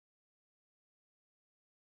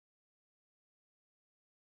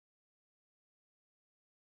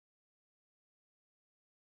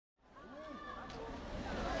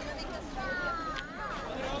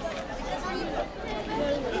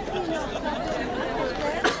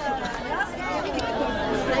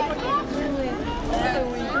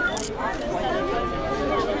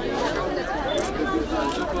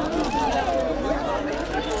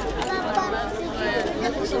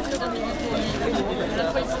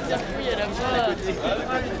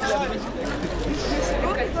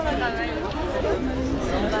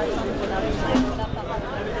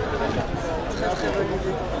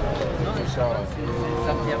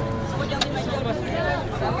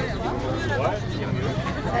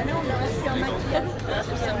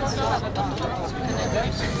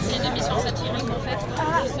C'est une émission satirique en fait.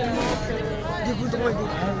 Des goudrons et des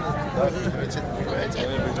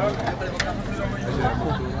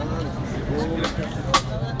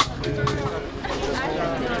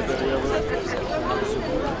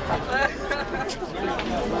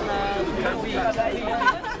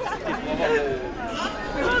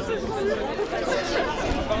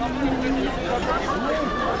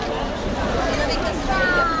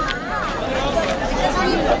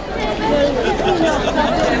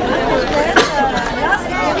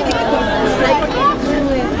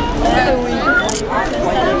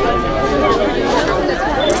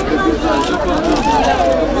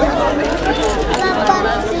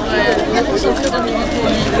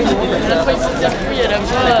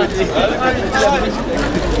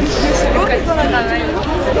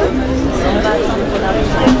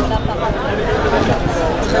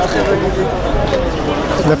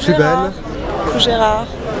La plus belle. Gérard.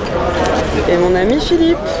 Et mon ami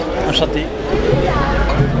Philippe. Enchanté.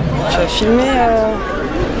 Tu vas filmer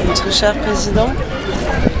notre cher président.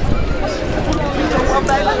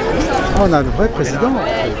 Oh, on a un vrai président.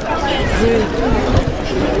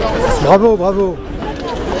 Bravo, bravo.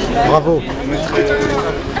 Bravo.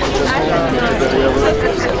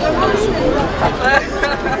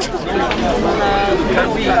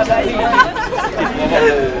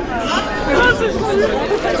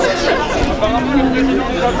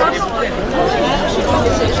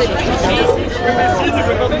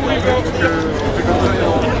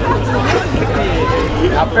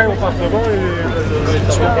 Après, on passe devant et...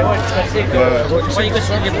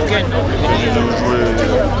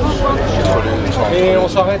 Et on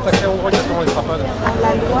s'arrête à quel endroit quand on sera pas là?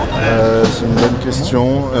 C'est une bonne question.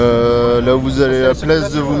 Là où vous avez la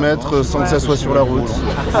place de vous mettre sans que ça soit sur la route.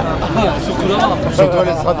 Surtout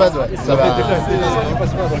les strapades, ouais. Ça va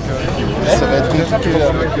être compliqué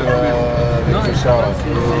avec Richard.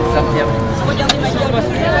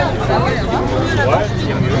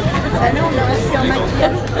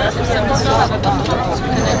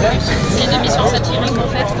 C'est une émission satirique en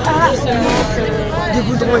fait. Des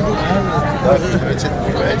goudrons et des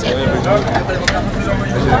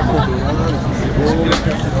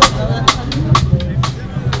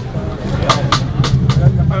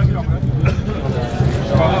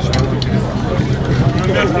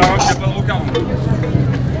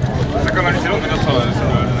C'est comme à l'Utilon, mais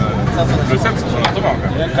le 7, c'est son automat.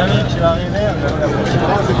 Il y a Carnet qui va arriver.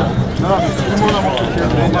 Non, c'est tout le monde avant.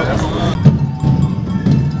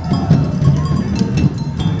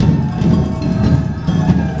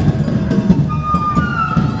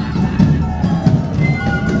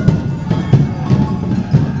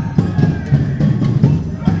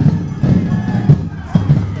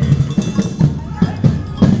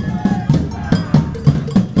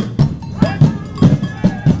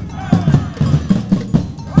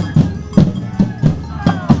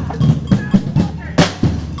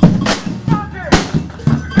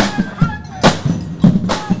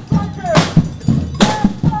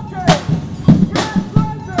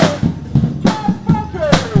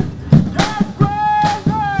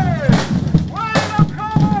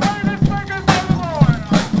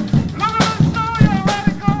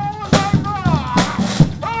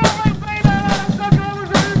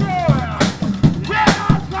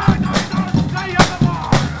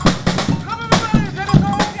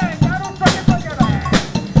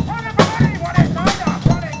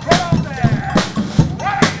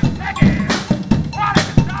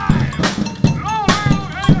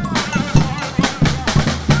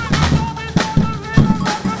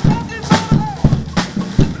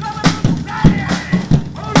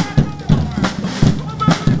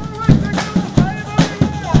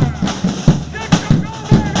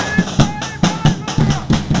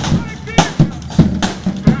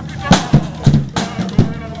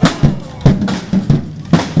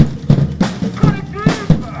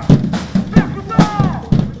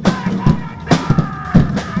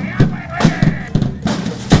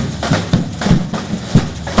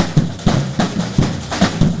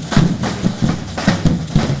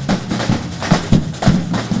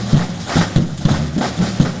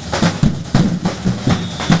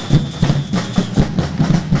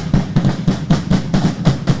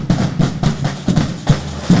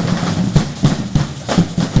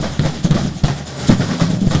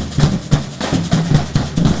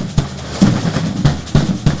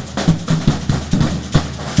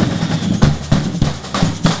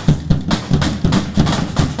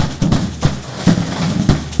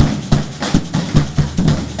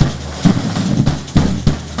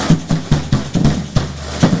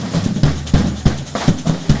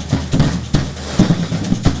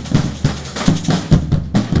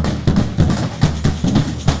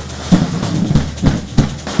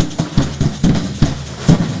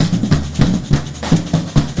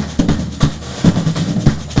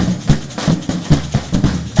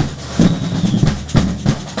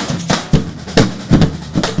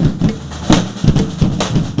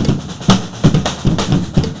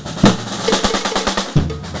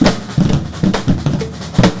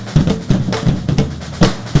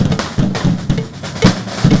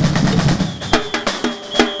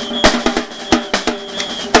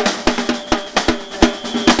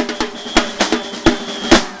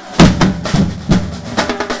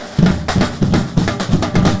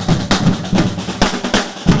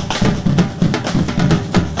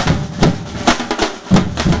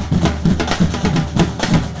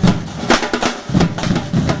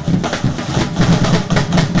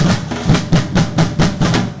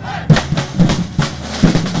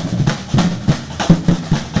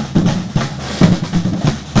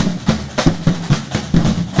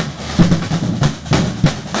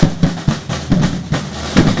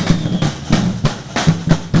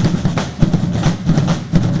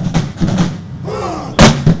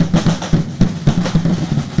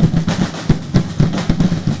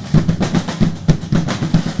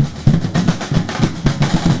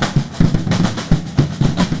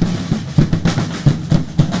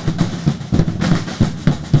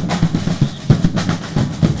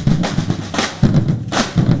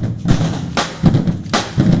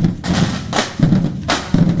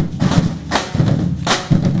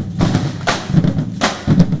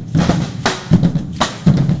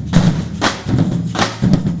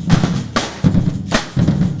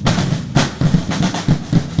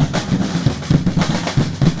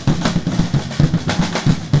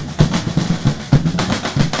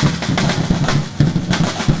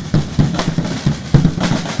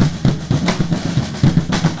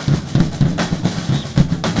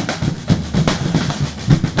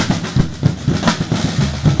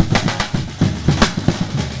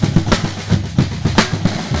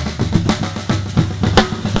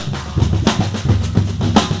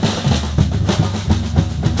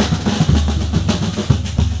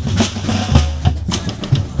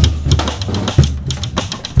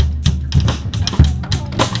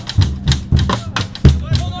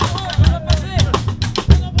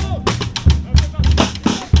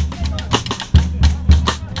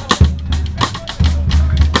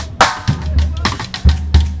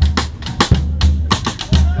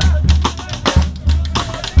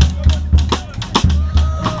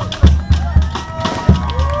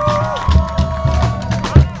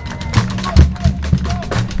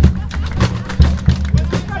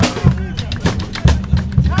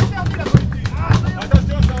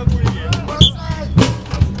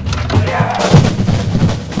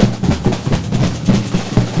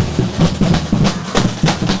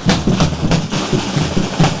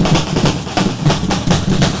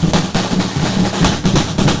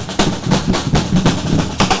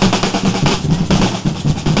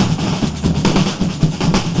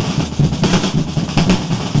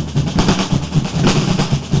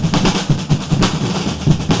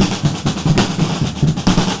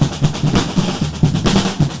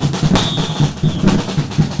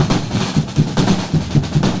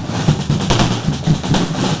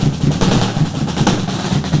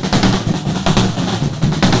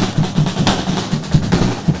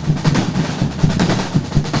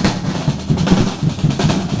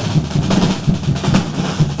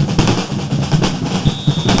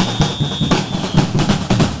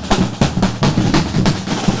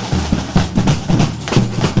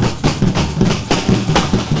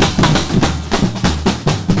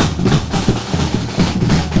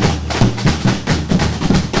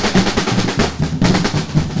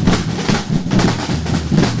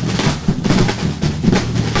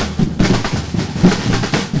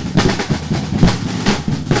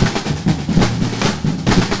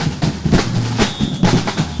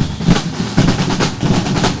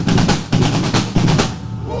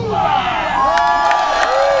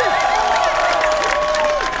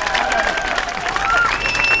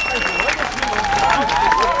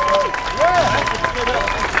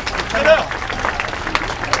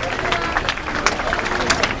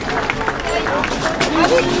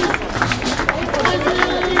 Vraiment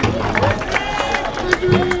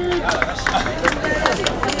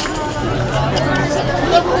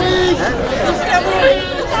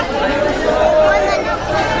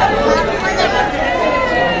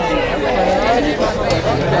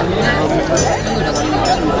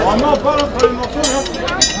pas entre les morceaux,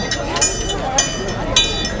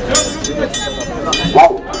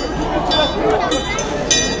 Wow.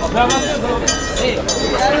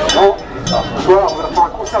 Bon, ce soir, on va faire un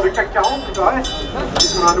concert de CAC 40, c'est pareil.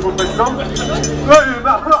 On a un nouveau président. Oui,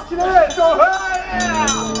 Martinez,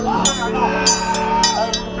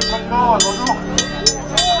 bonjour.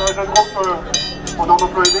 J'ai un groupe en ordre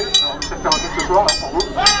d'emploi aidé. Alors, on essaie de faire un truc ce soir, là, pour vous. Pour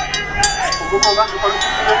vous convaincre de ne pas le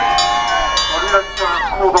supprimer. Alors, lui, là, c'est un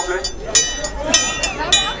cours d'anglais.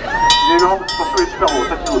 Il est énorme, attention, il est super beau,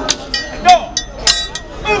 ça c'est beau.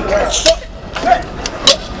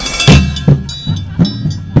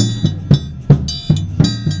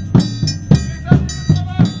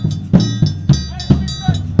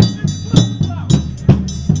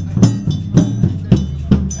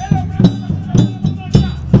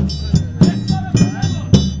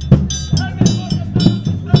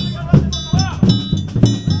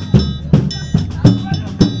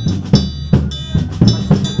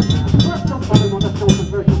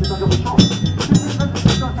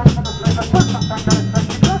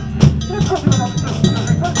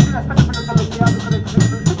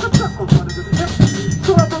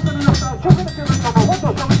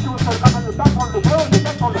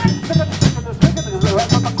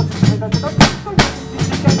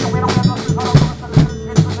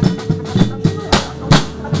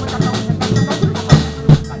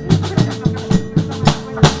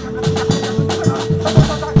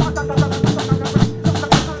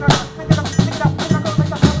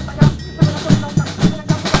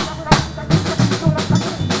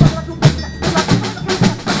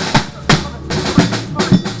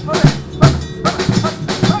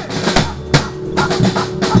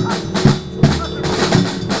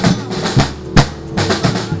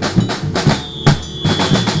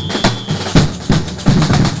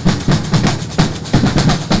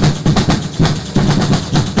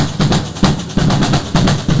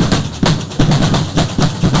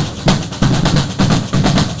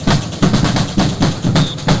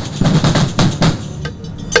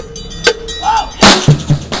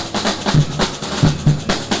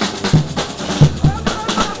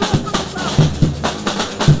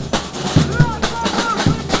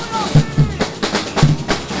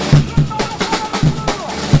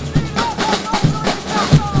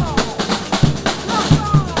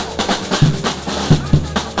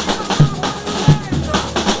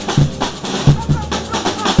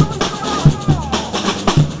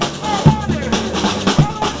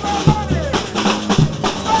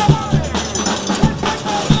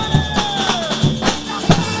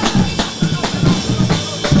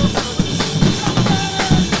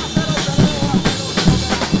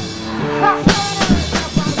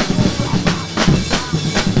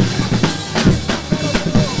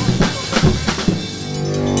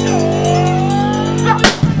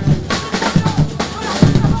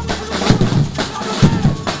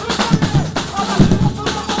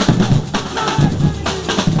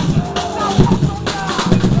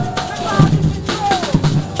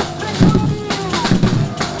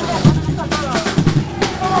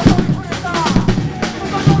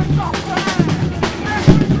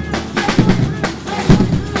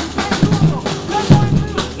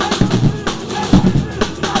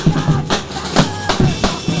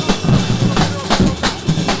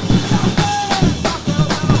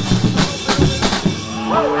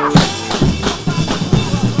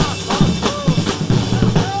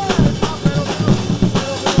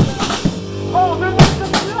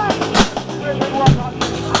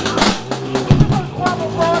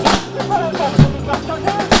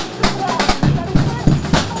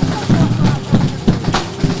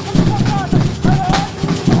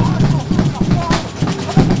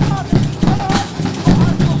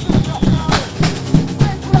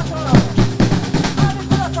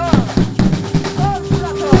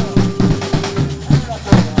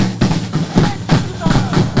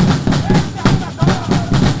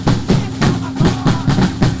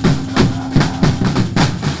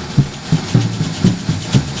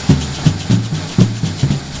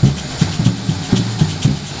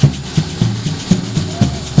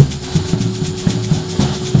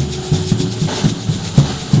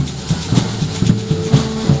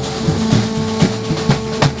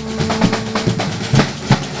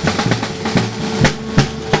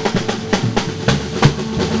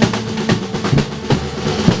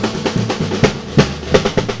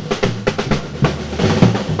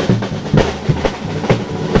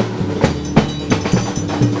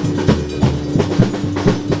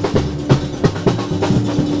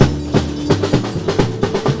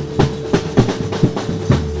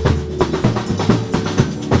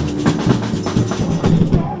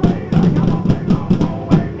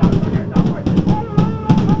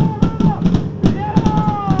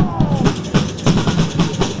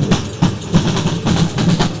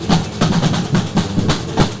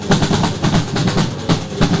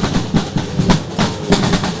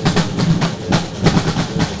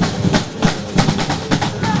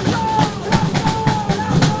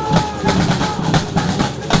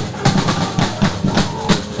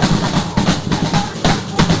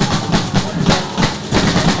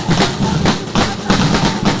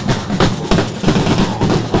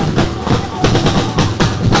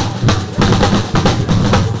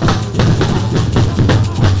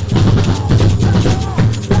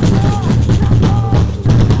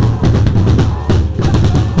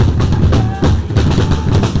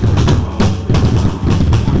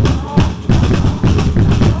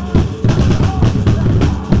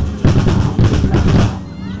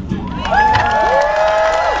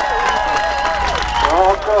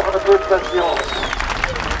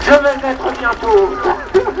 Je vais être bientôt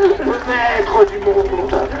le maître du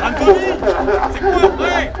monde. Anthony, c'est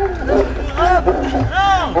quoi après?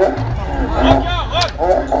 Non. Encore, Rock.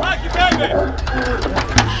 Ah, qui baby.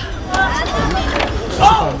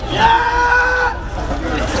 Oh, yeah.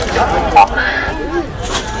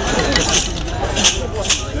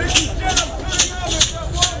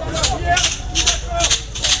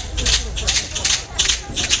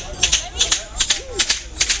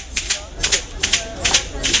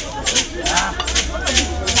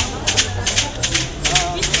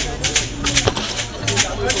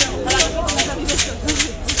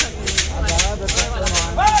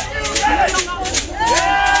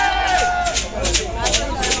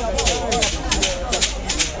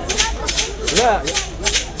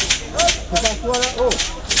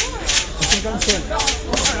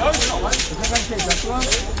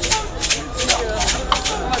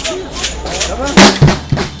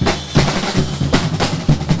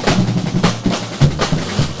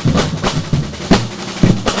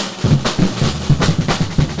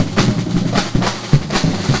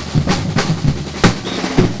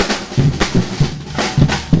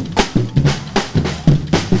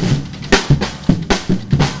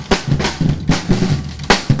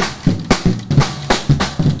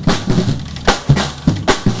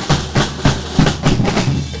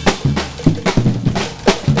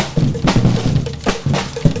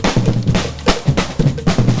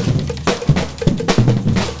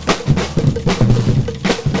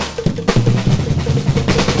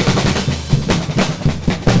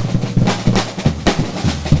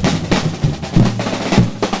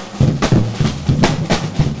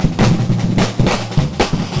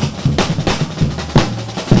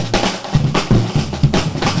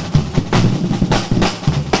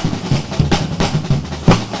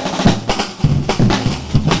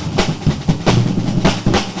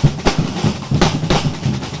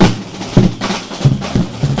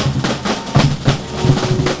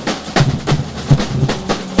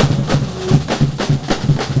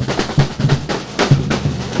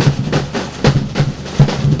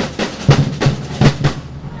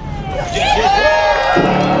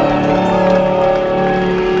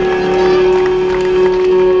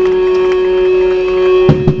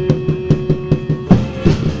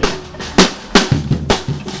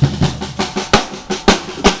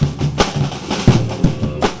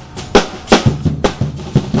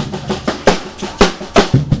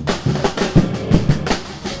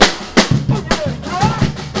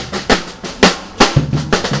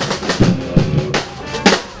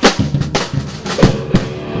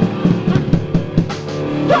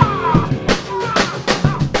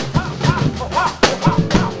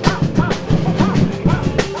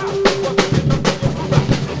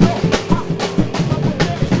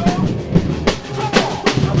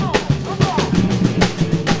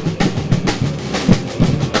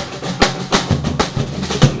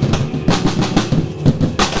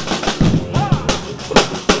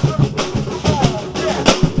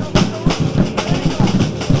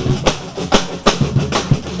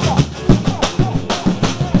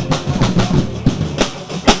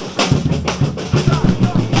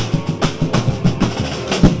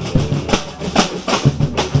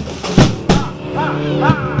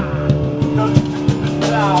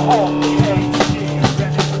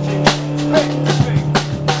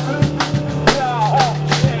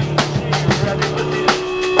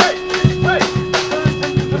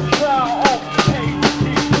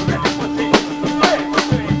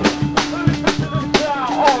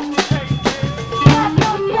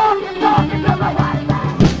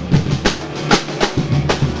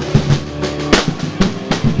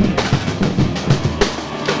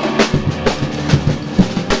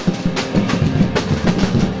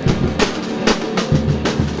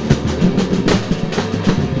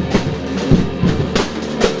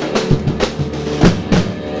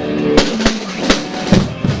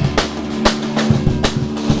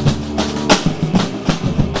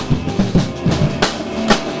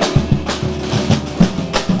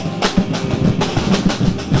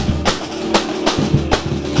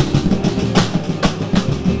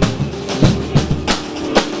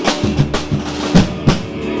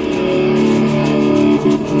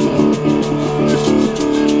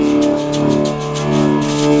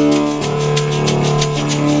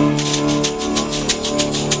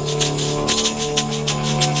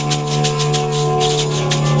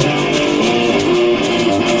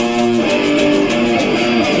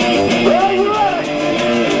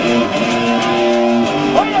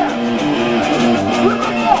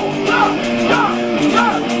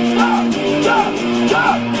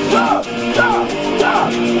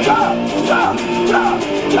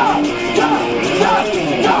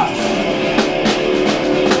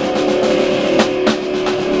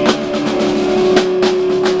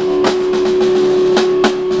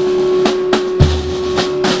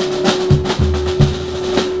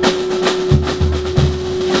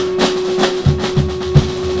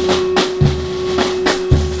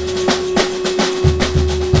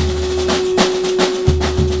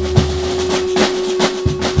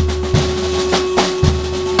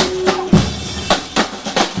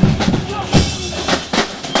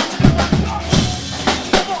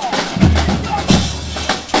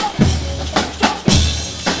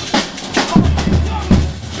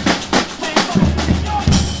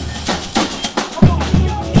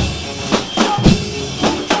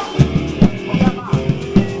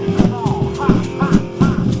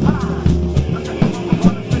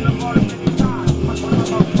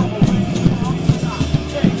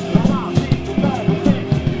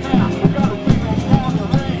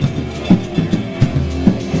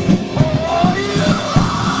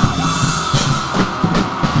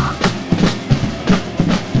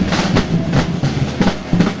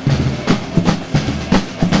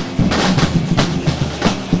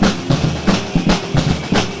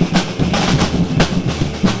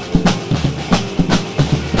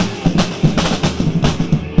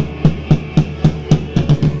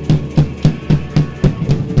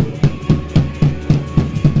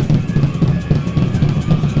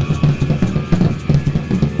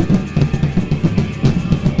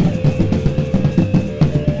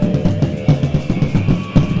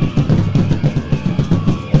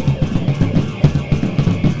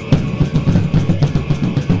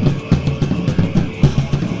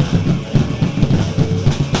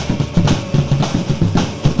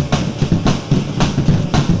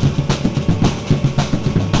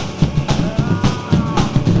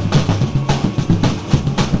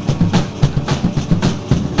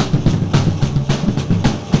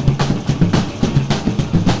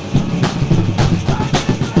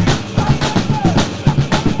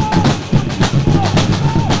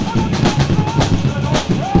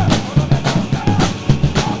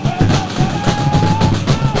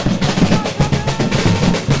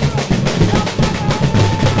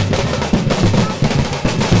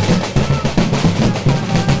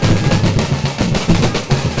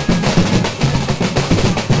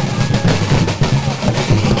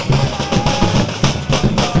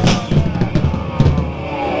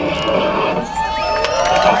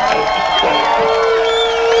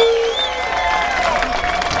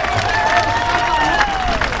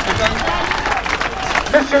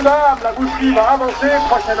 Messieurs, dames, la boucherie va avancer.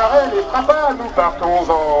 Prochain arrêt, les frappades. Nous partons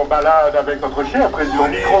en balade avec notre cher président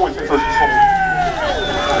Micron et ses saucissons.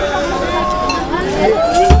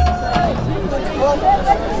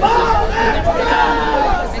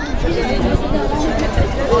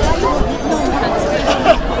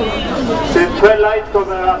 C'est Twilight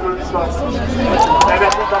comme applaudissement.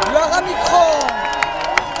 Merci, Laura Micron.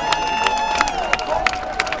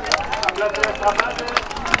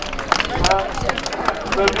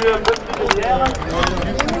 On a vu un peu de lumière.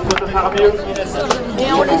 Ça sera mieux.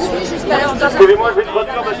 Et on les suit jusqu'à l'heure de Excusez-moi, je vais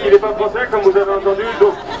traduire parce qu'il n'est pas français, comme vous avez entendu.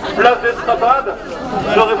 Donc, place d'Estrapade.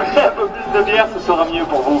 J'aurais pris un peu plus de bière, ce sera mieux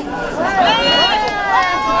pour vous.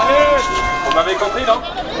 Allez, vous m'avez compris, non?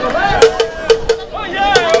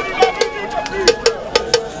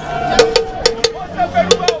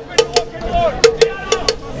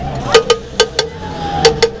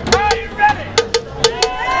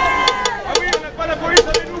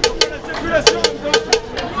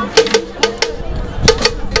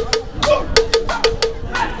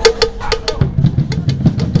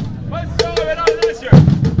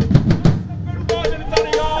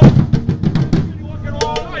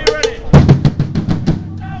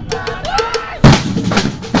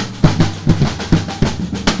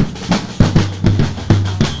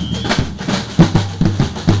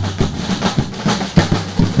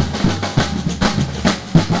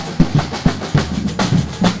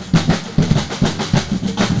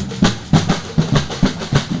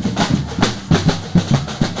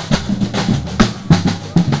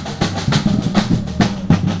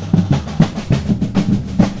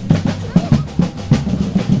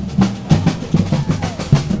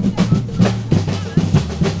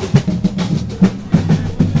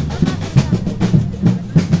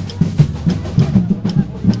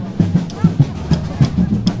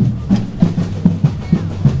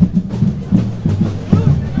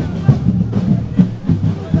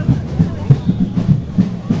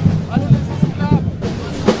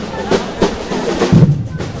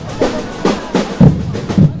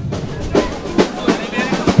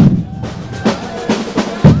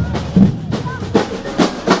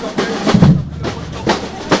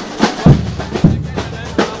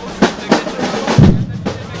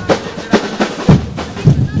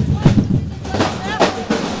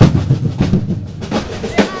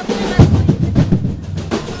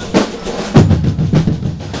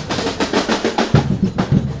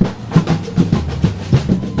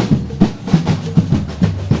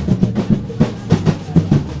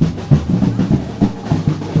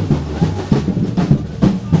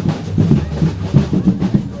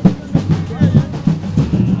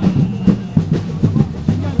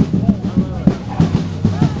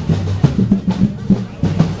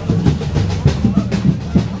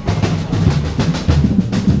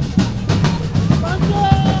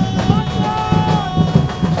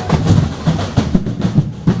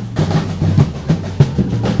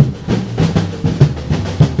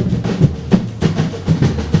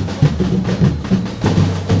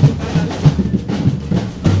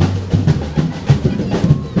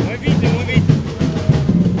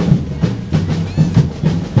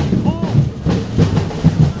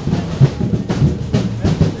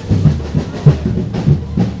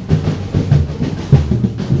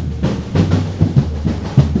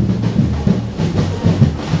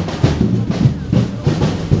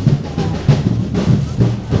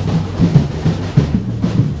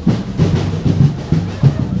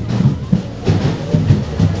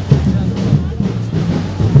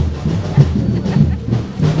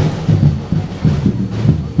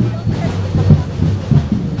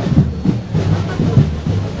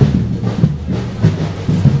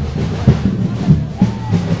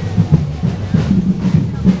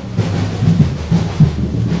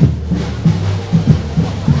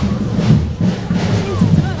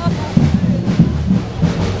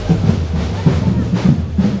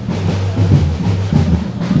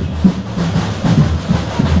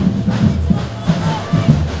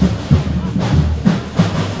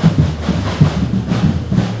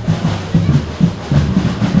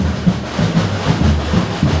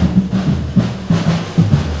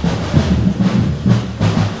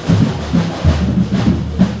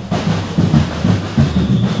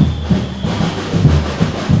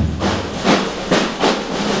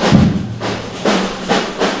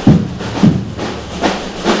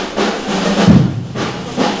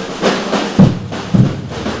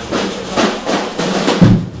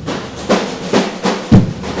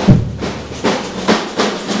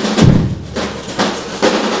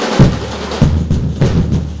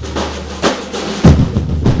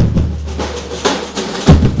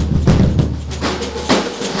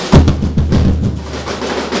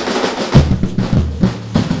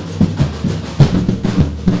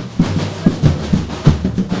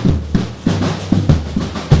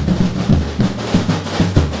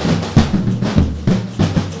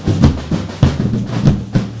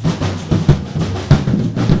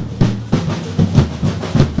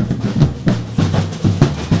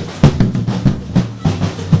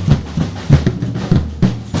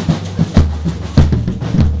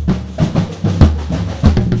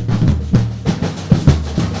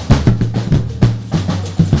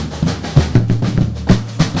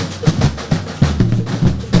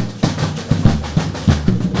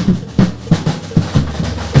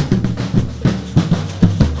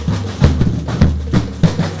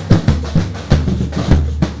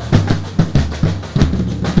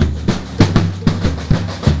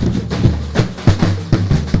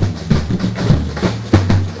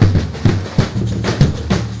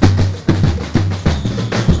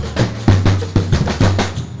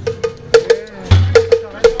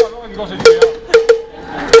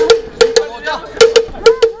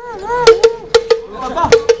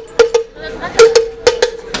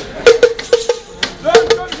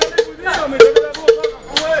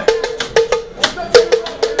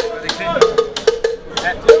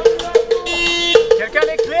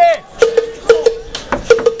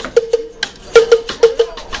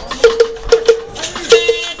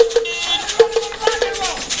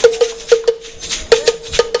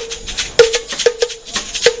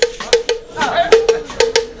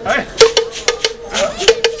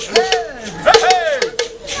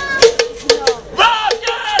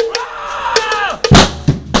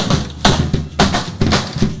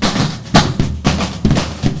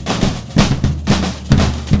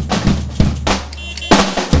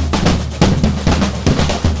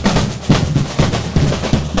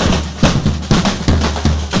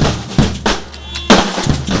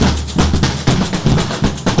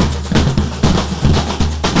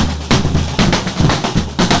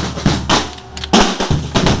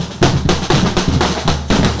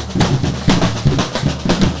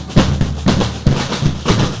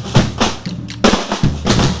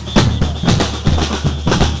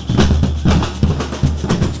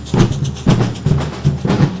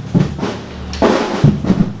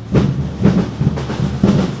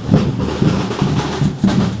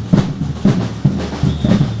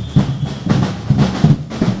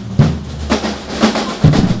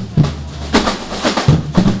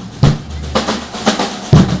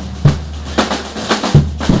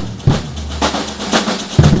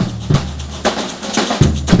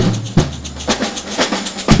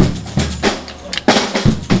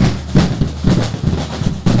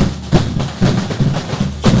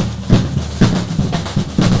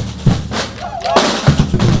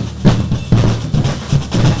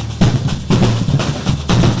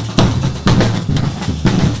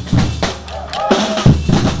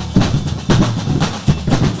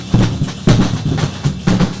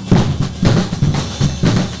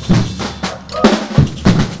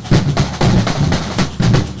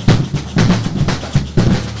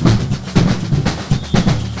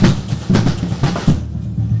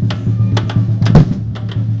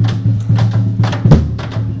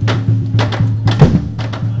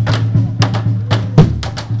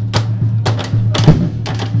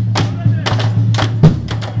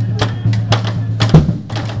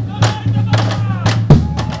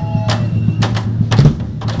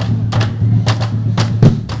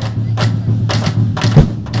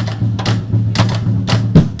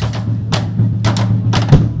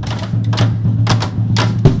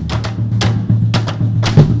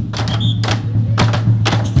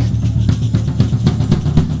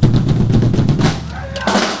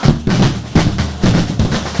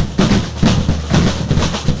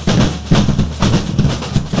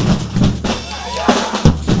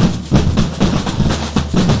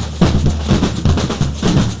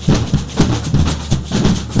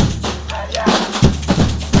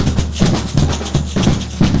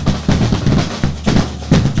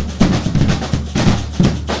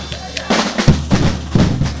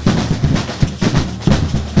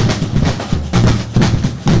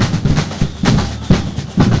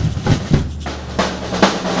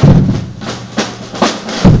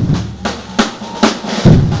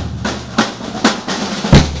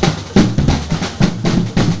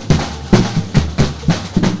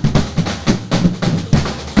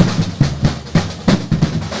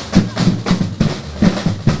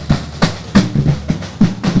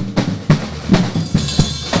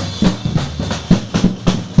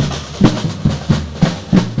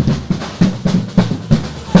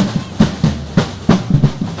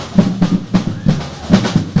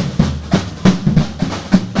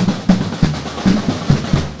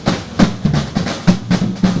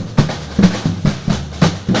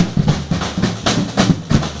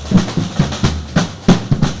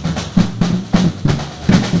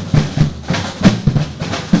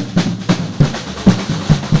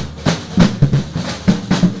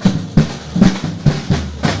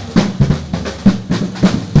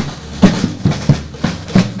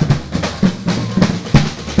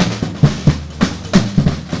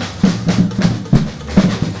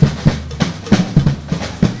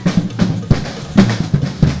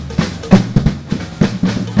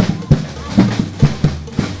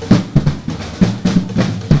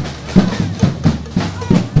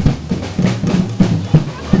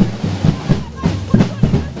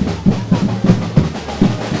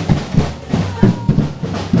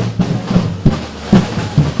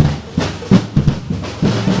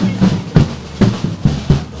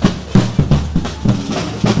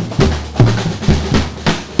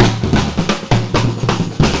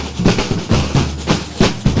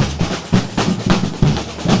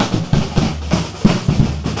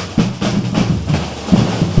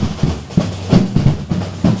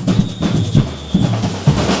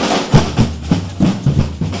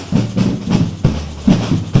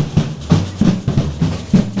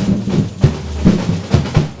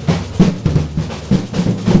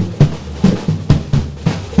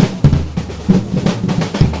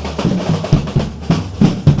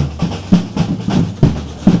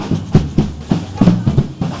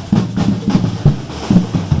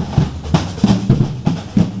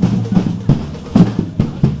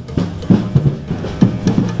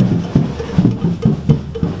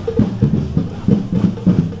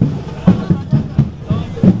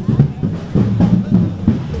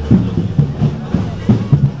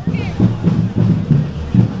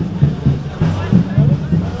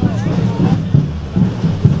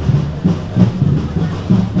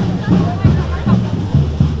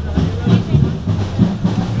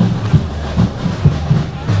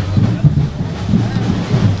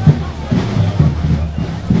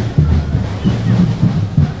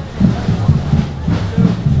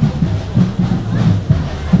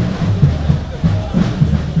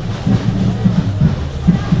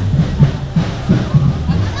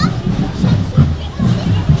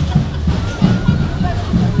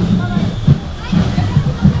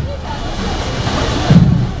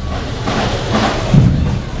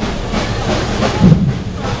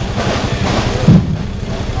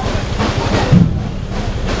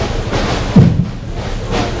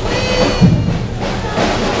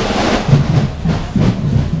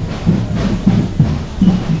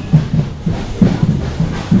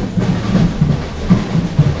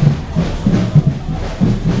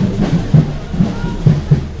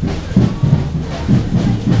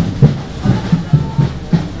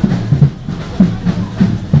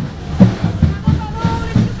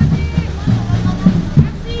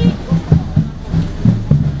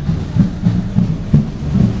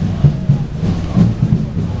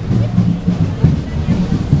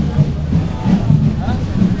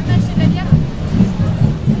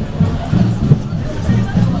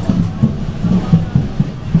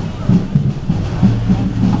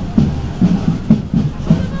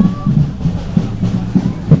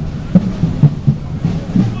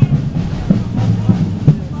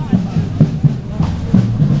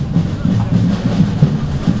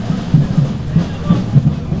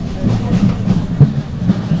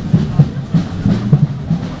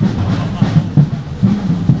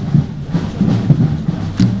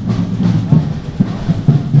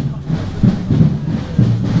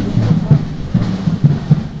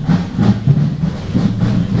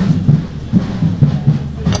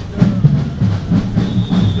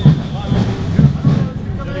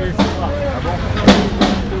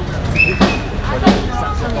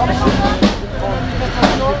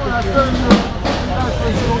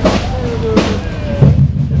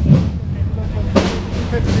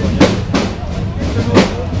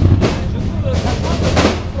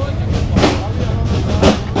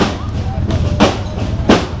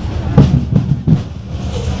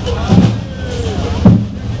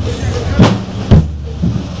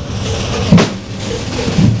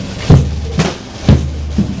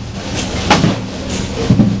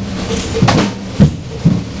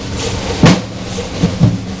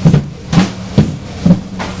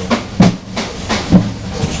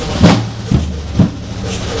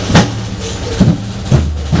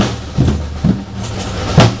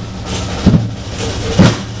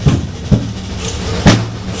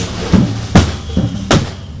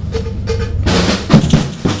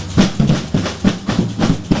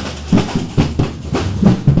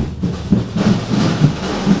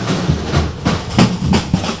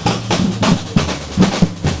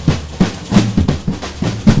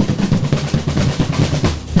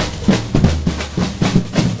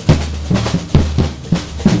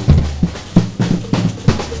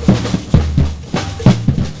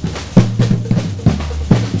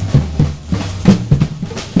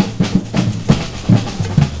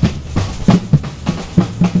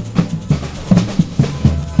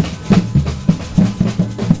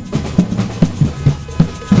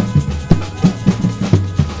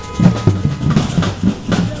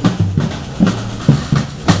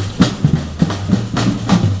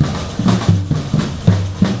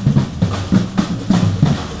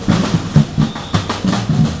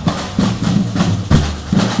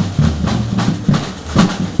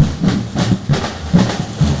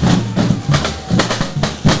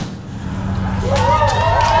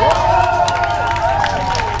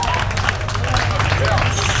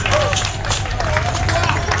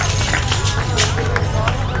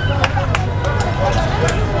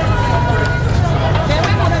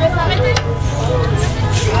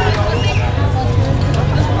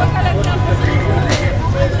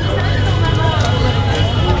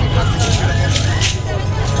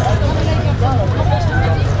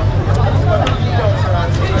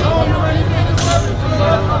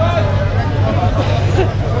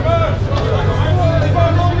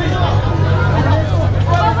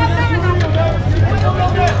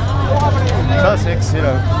 Ah, c'est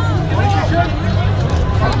excellent.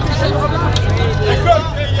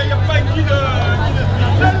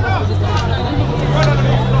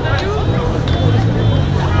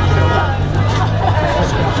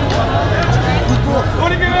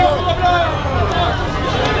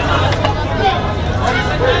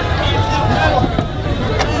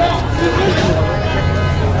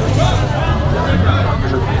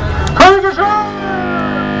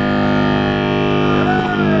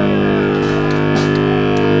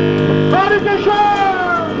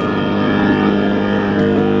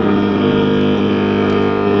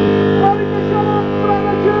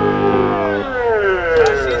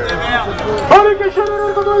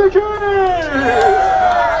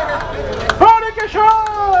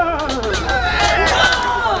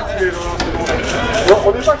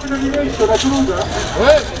 On n'est pas que de Jimenez, on est à Toulouse. Hein.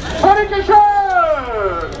 Ouais. Allez, quelque chose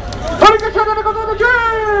de la côté de cul.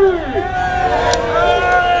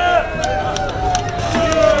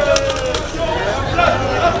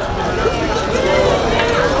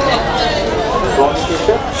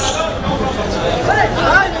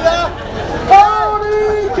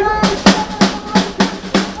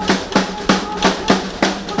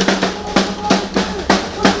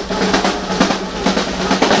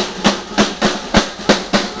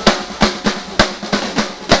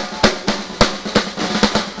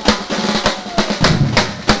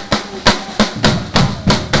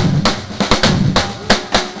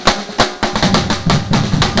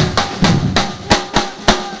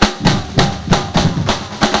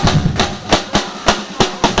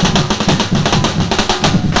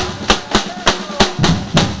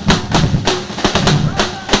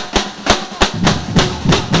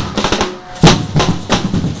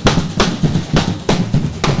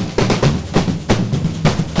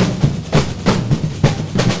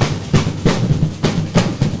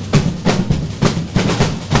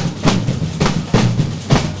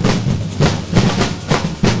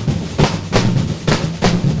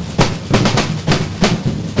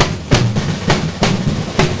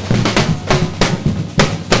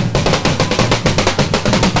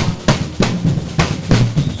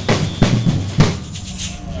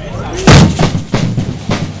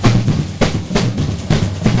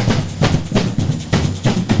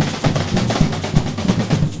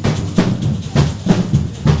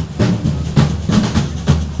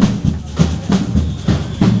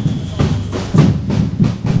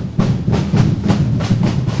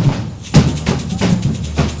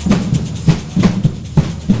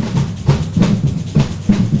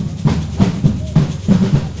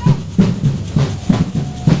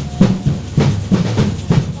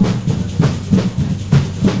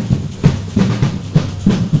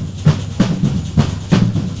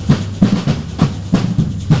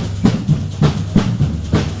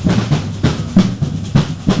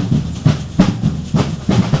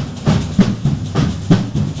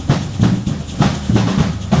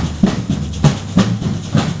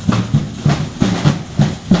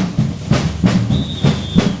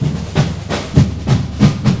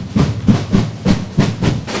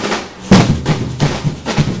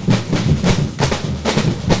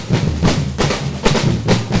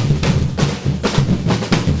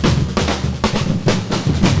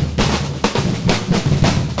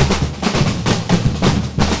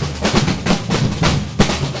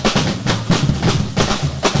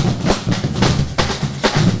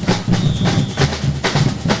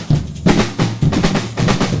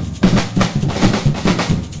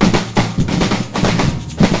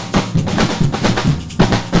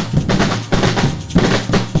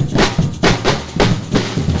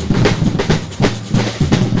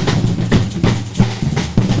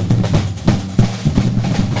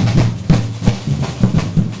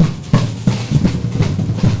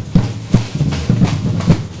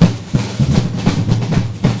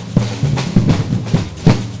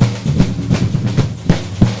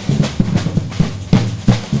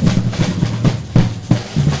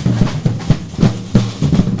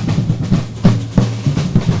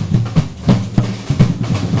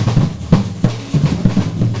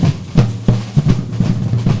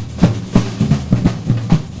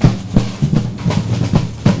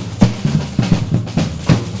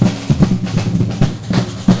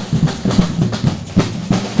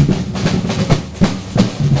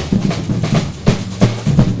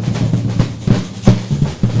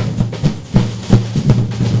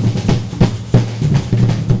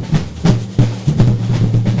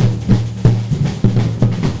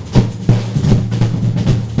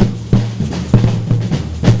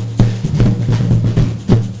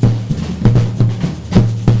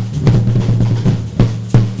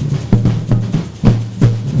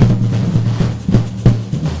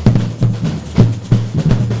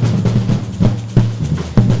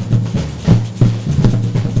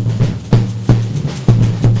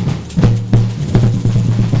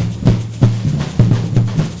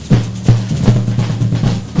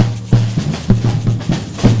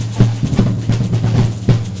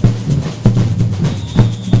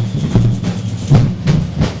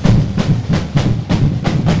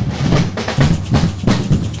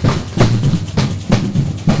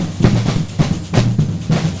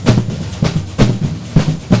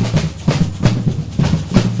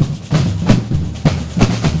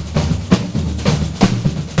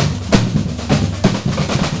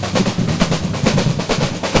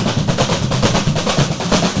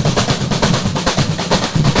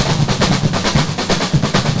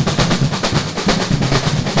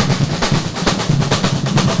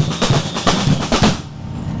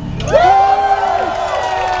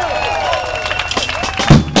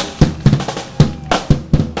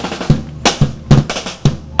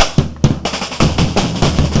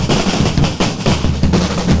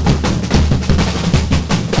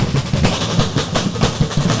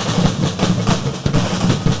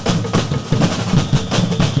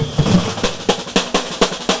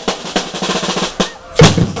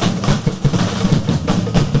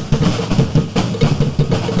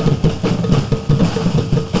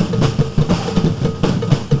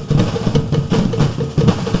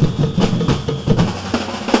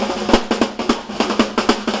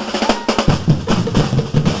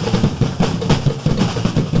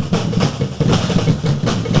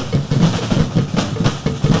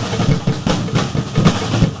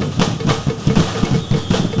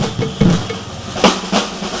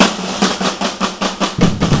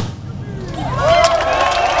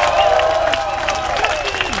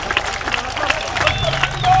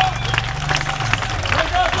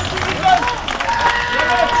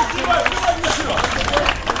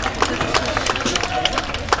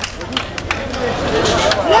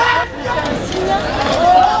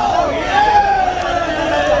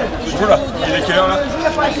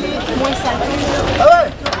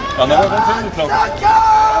 On a 25 minutes là. Vous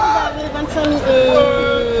avez 25 minutes.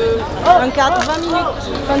 24, 20 minutes.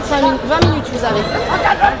 25 minutes. 20 minutes vous avez.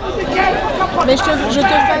 Mais je te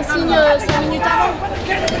fais un signe 5 minutes avant.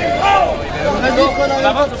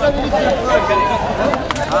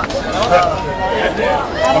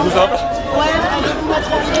 On vous a Ouais, vous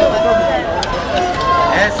mettre en jeu.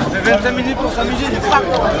 Ça fait 25 minutes pour s'amuser du coup.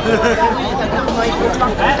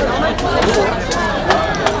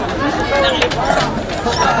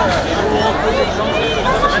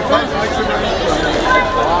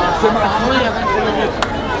 Faut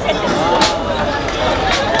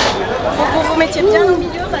que vous vous mettiez bien au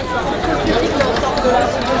milieu parce que le public sort de là.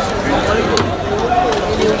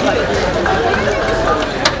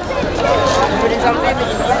 Je peux les enlever, mais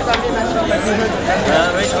je peux pas les enlever maintenant. Ah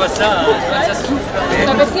oui, je vois ça, ça souffle. Il y a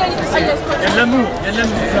de l'amour, il y a de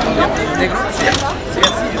l'amour. C'est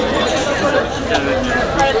merci.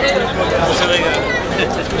 On se régale.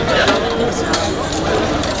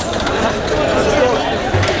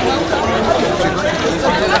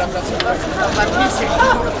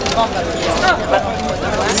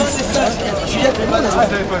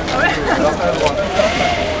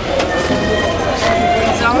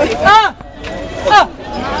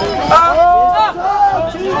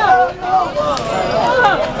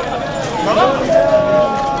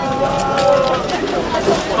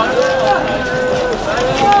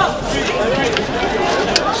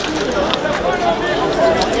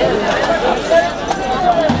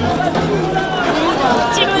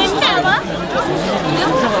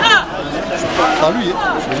 Ah lui, hein.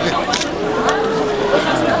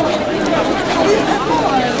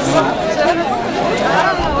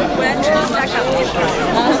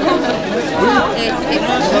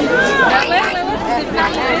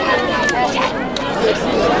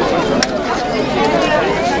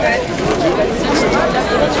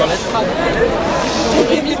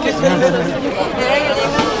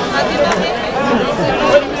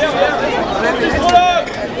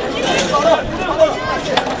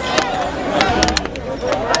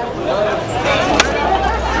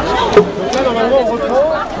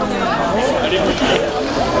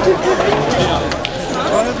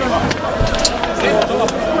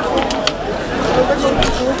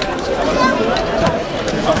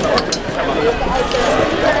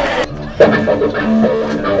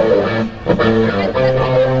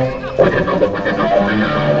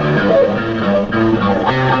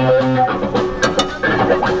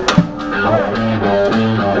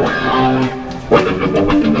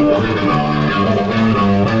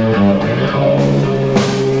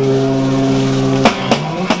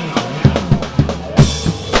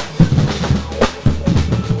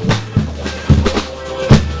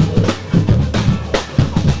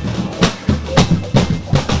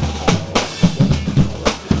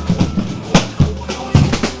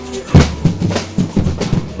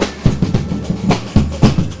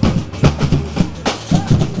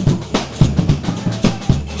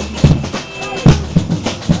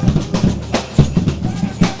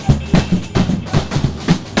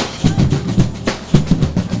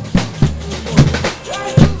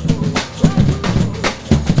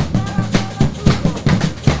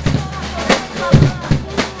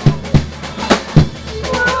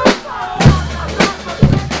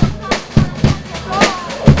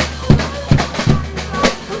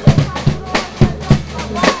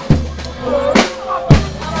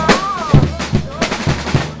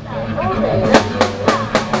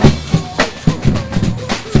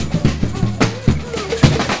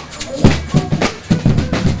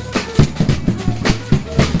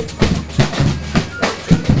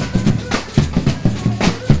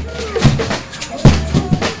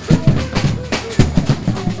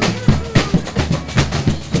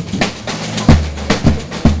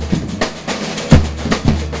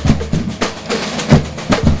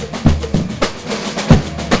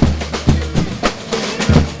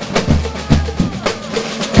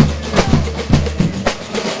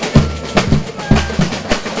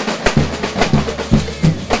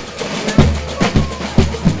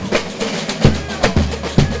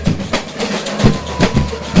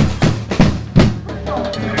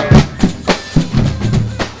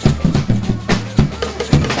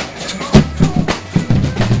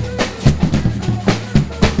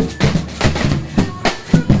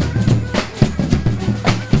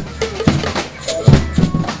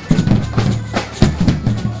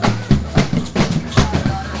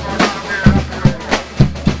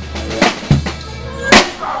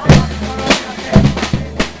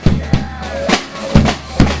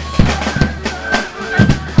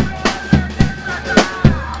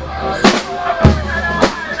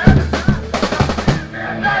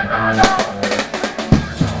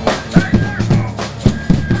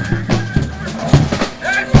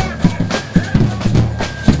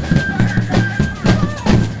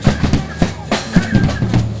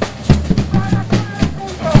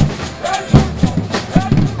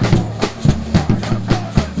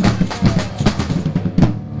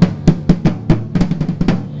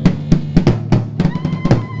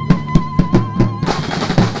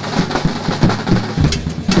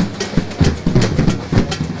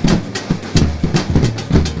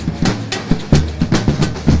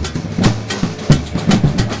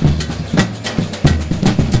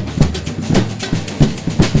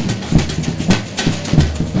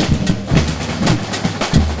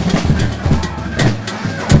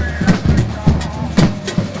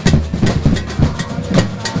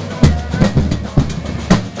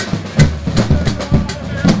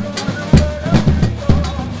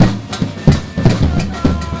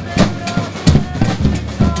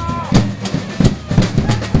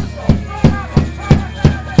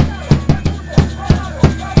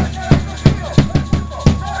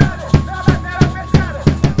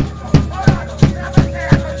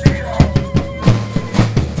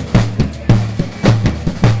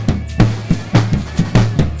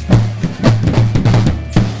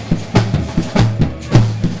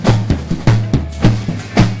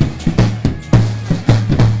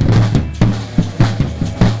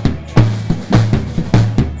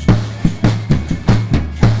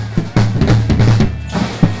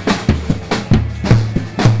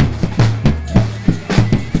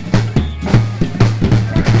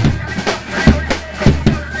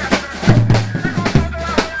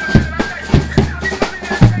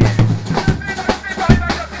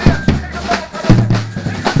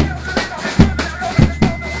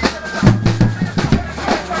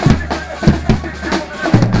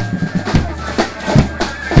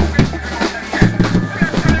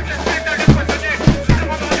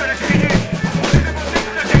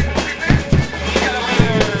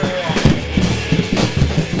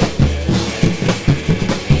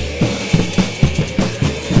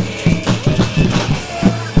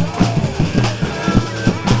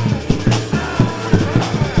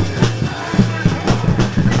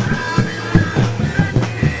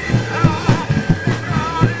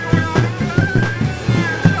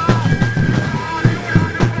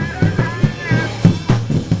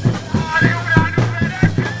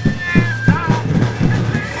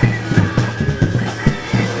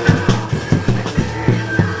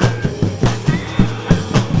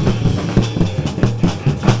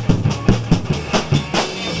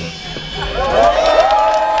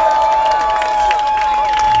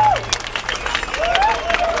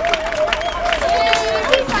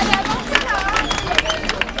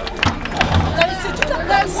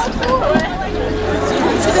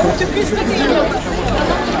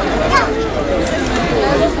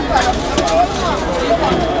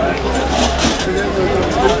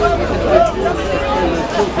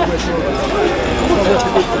 Bon.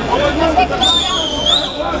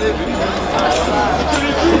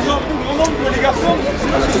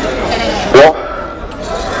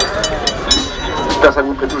 J'espère que ça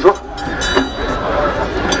vous plaît toujours.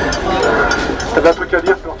 T'avais un truc à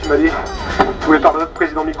dire, tu m'as dit. Tu voulais parler de notre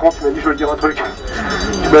président Micron, tu m'as dit je veux lui dire un truc.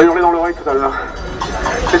 Tu m'as hurlé dans l'oreille tout à l'heure.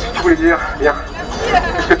 Qu'est-ce que tu voulais dire? Bien.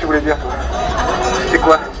 Qu'est-ce que tu voulais dire, toi? C'est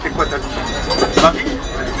quoi ta vie? Ma vie?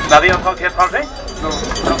 Ma vie en tant qu'étranger? Non.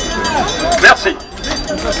 Merci.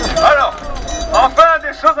 Alors, enfin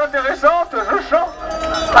des choses intéressantes, je chante.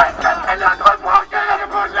 C'est notre projet, le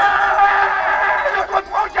projet. Notre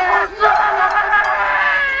projet.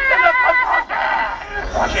 C'est notre projet. Le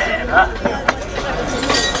projet, hein?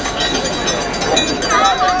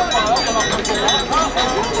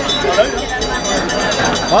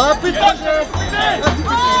 On a plus de projet.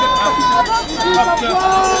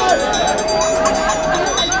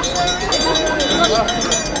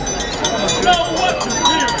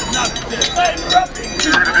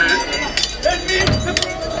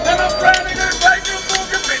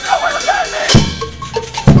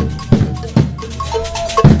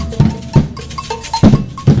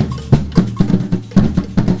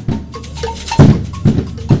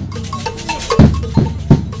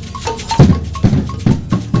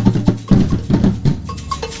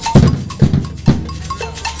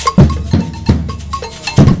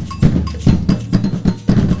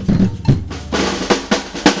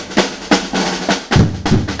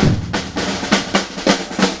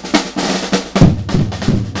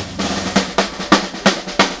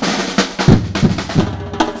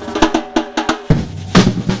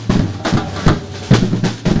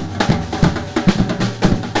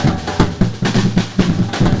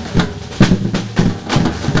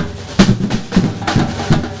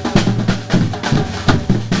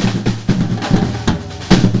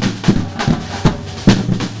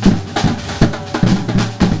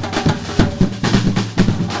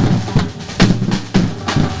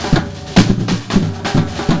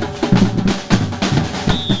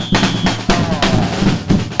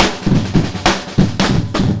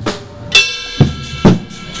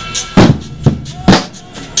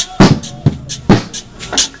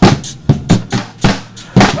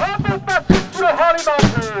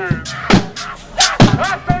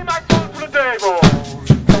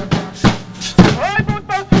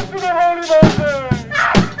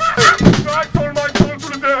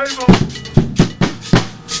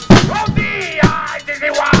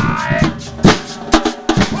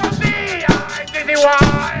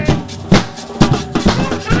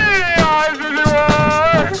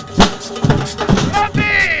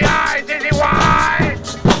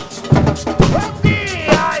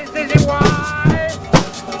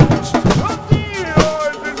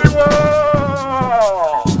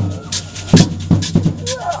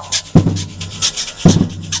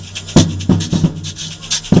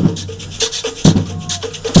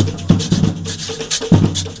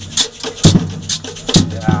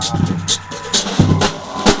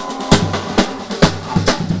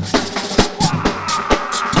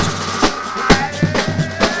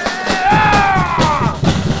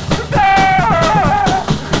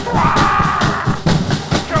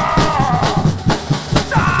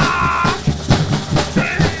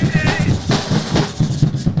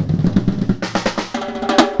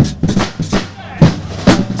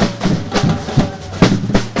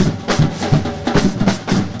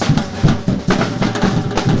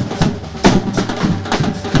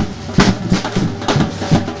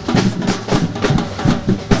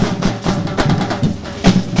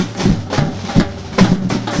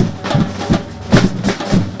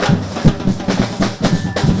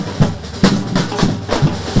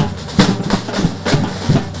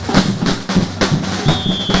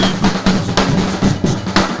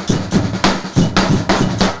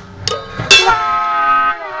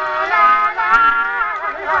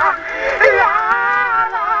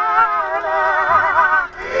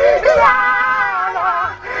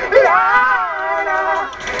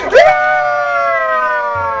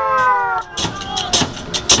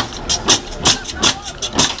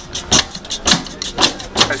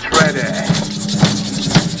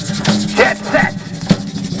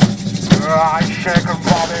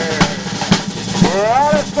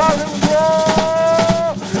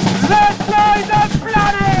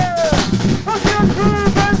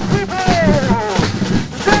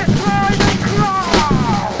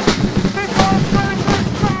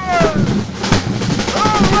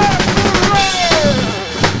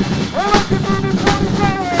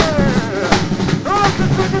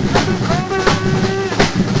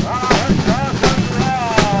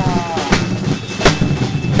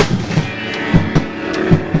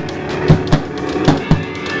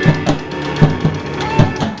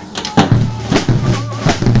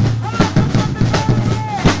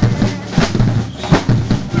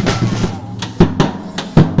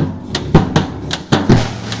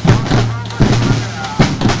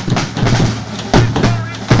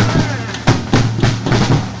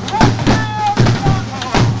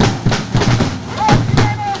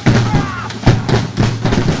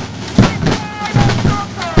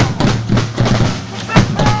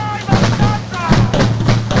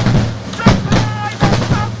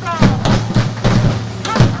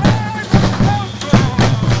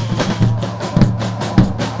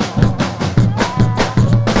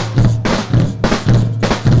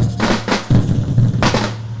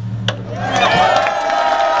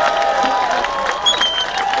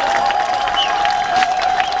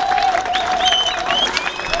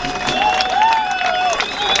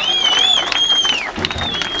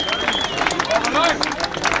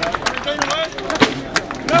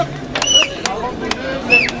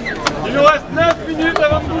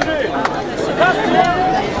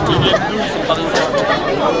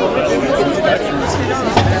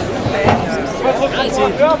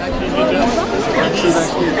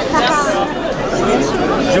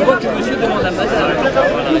 Je vois que monsieur demande un bazar.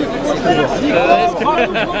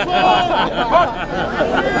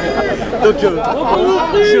 Donc,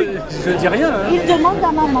 je dis rien. Hein. Il demande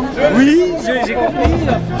à maman. Oui, j'ai compris.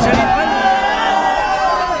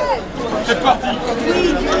 C'est parti.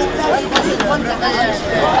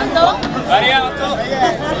 Attends. Allez, attends.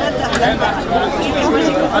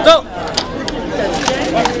 Attends.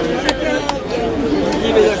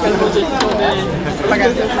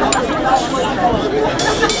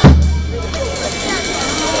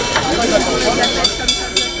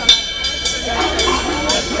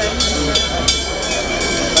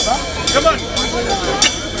 Come on.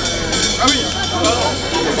 Ah oui.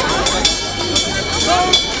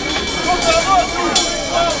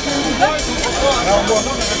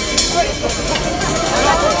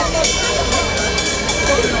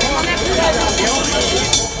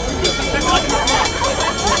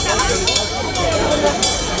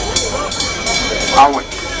 Ah oui.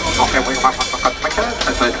 Ok, oui, on va faire ça comme ça.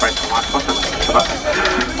 Ça doit être pour moi, ça va.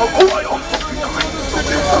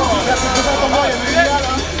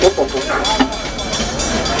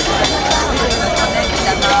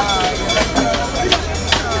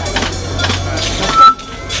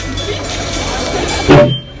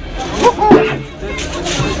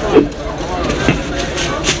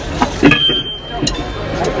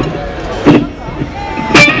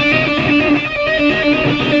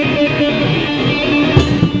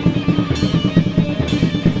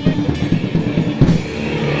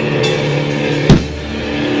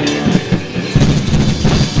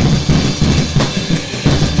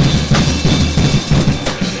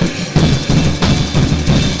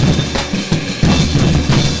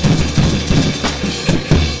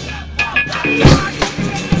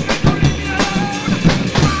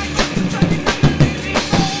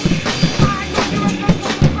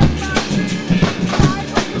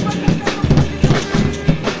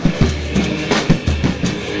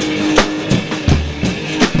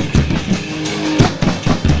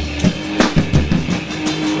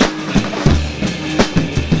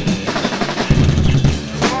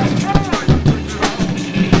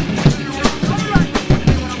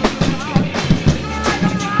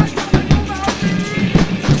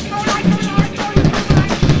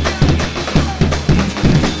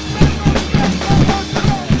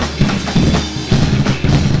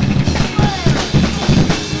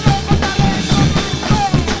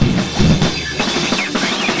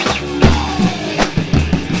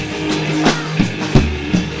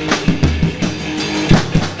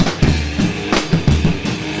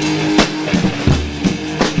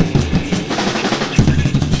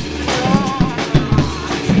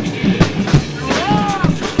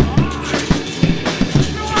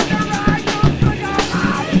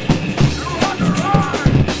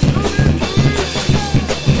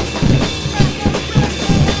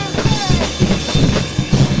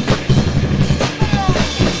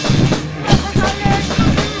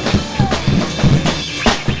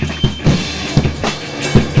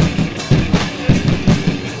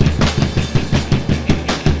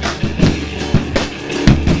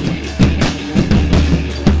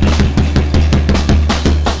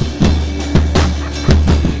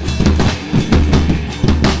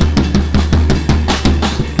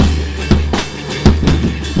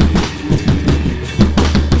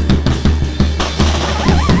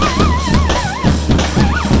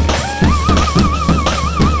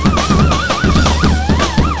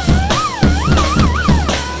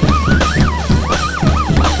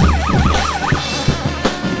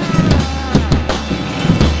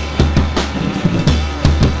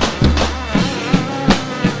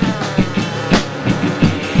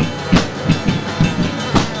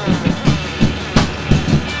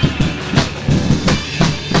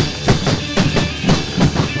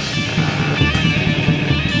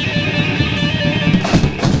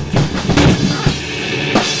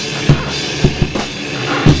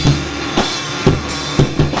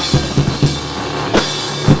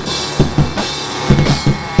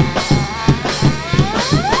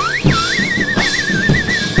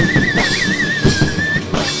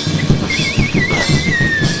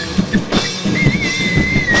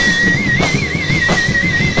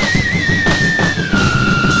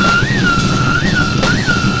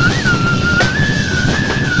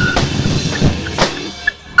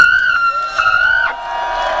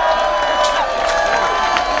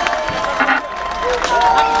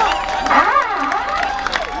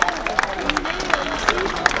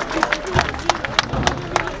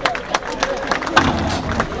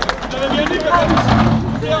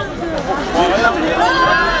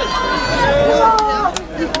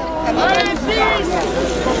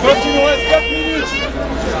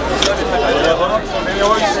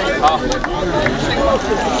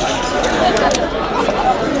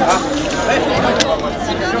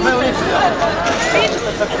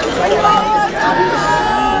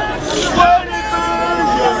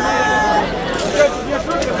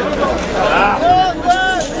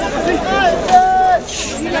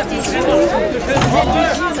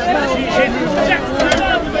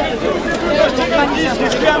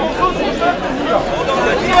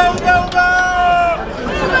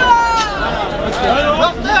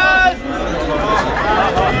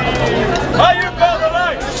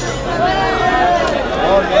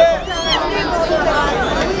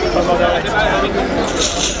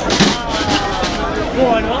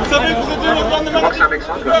 C'est un mec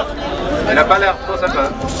simple. Il n'a pas l'air trop sympa.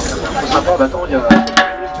 Trop sympa, bah attends, il y a...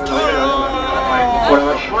 Oh la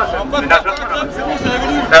vache.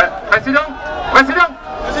 Président,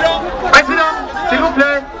 s'il vous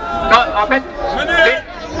plaît. Non, en fait,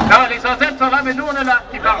 les ancêtres sont là, mais nous on est là,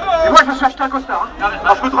 qui parle. Et moi je cherche un costard. Hein.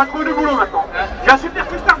 Alors je voudrais trouver du boulot maintenant. J'ai un super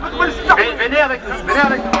costard, je veux trouver le super. Venez avec nous, venez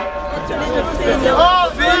avec nous. Oh,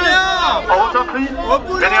 feignant! On vous en prie,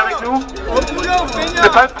 venez avec nous. Au boulot, feignant!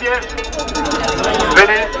 C'est pas un piège.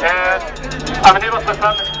 Venez, amenez votre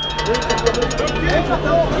femme.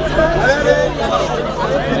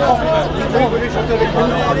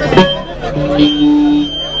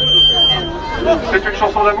 C'est une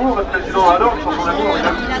chanson d'amour, notre président adore une chanson d'amour, il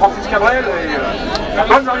aime Francis Cabrel et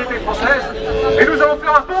bonne variété française. Et nous allons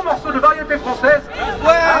faire un bon morceau de variété française.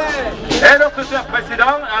 Ouais. Et notre cher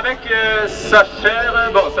président, avec sa chère,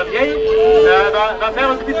 sa vieille, va faire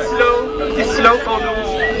un petit slow pour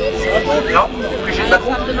nous. Non, Brigitte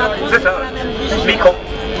Macron, c'est ça, Micron.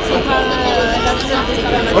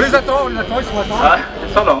 On les attend, ils sont attendus. Ah,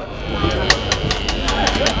 ils sont là.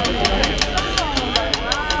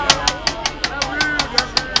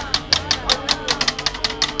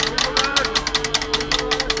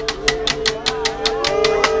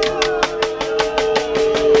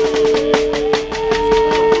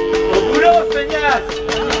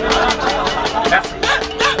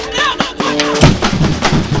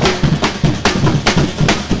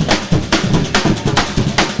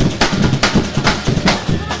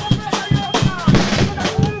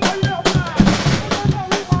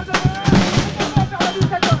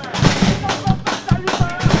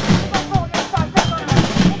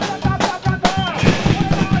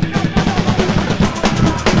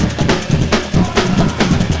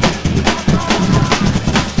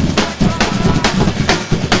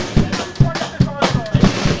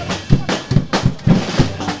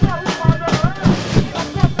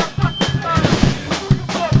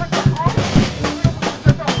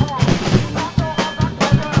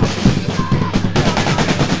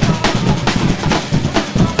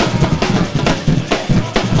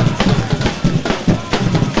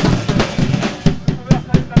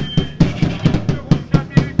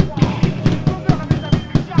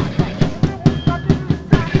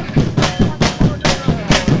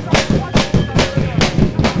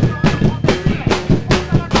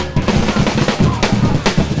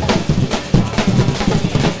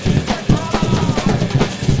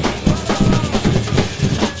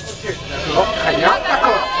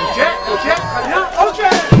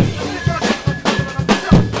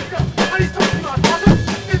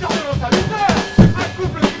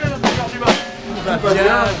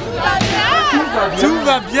 Tout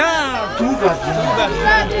va bien.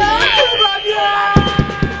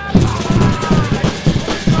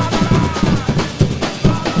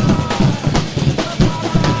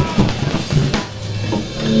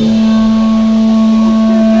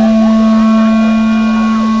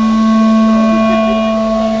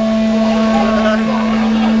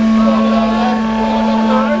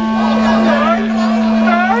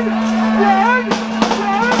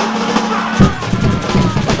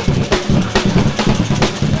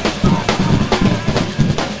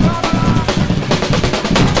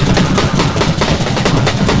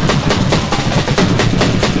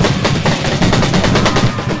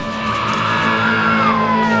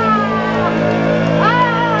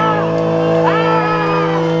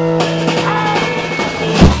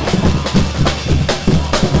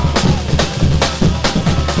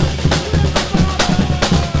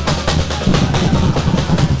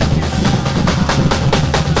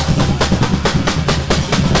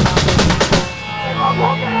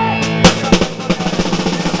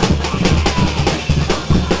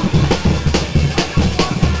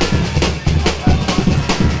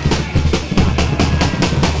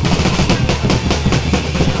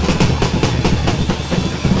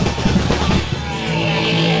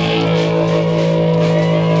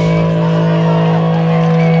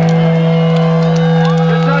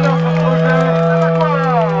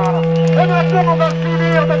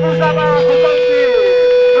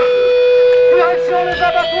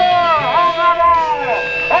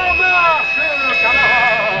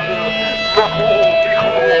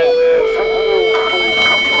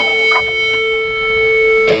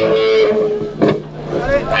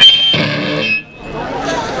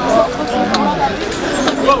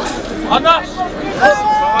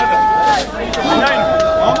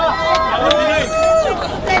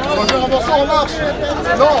 marche.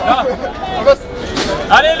 Non.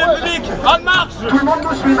 Allez, le public, en marche. Tout le monde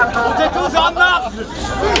nous suit maintenant. On est tous en marche.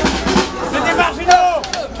 C'est des marginaux.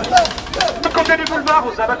 De côté du boulevard,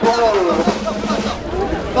 aux abattoirs.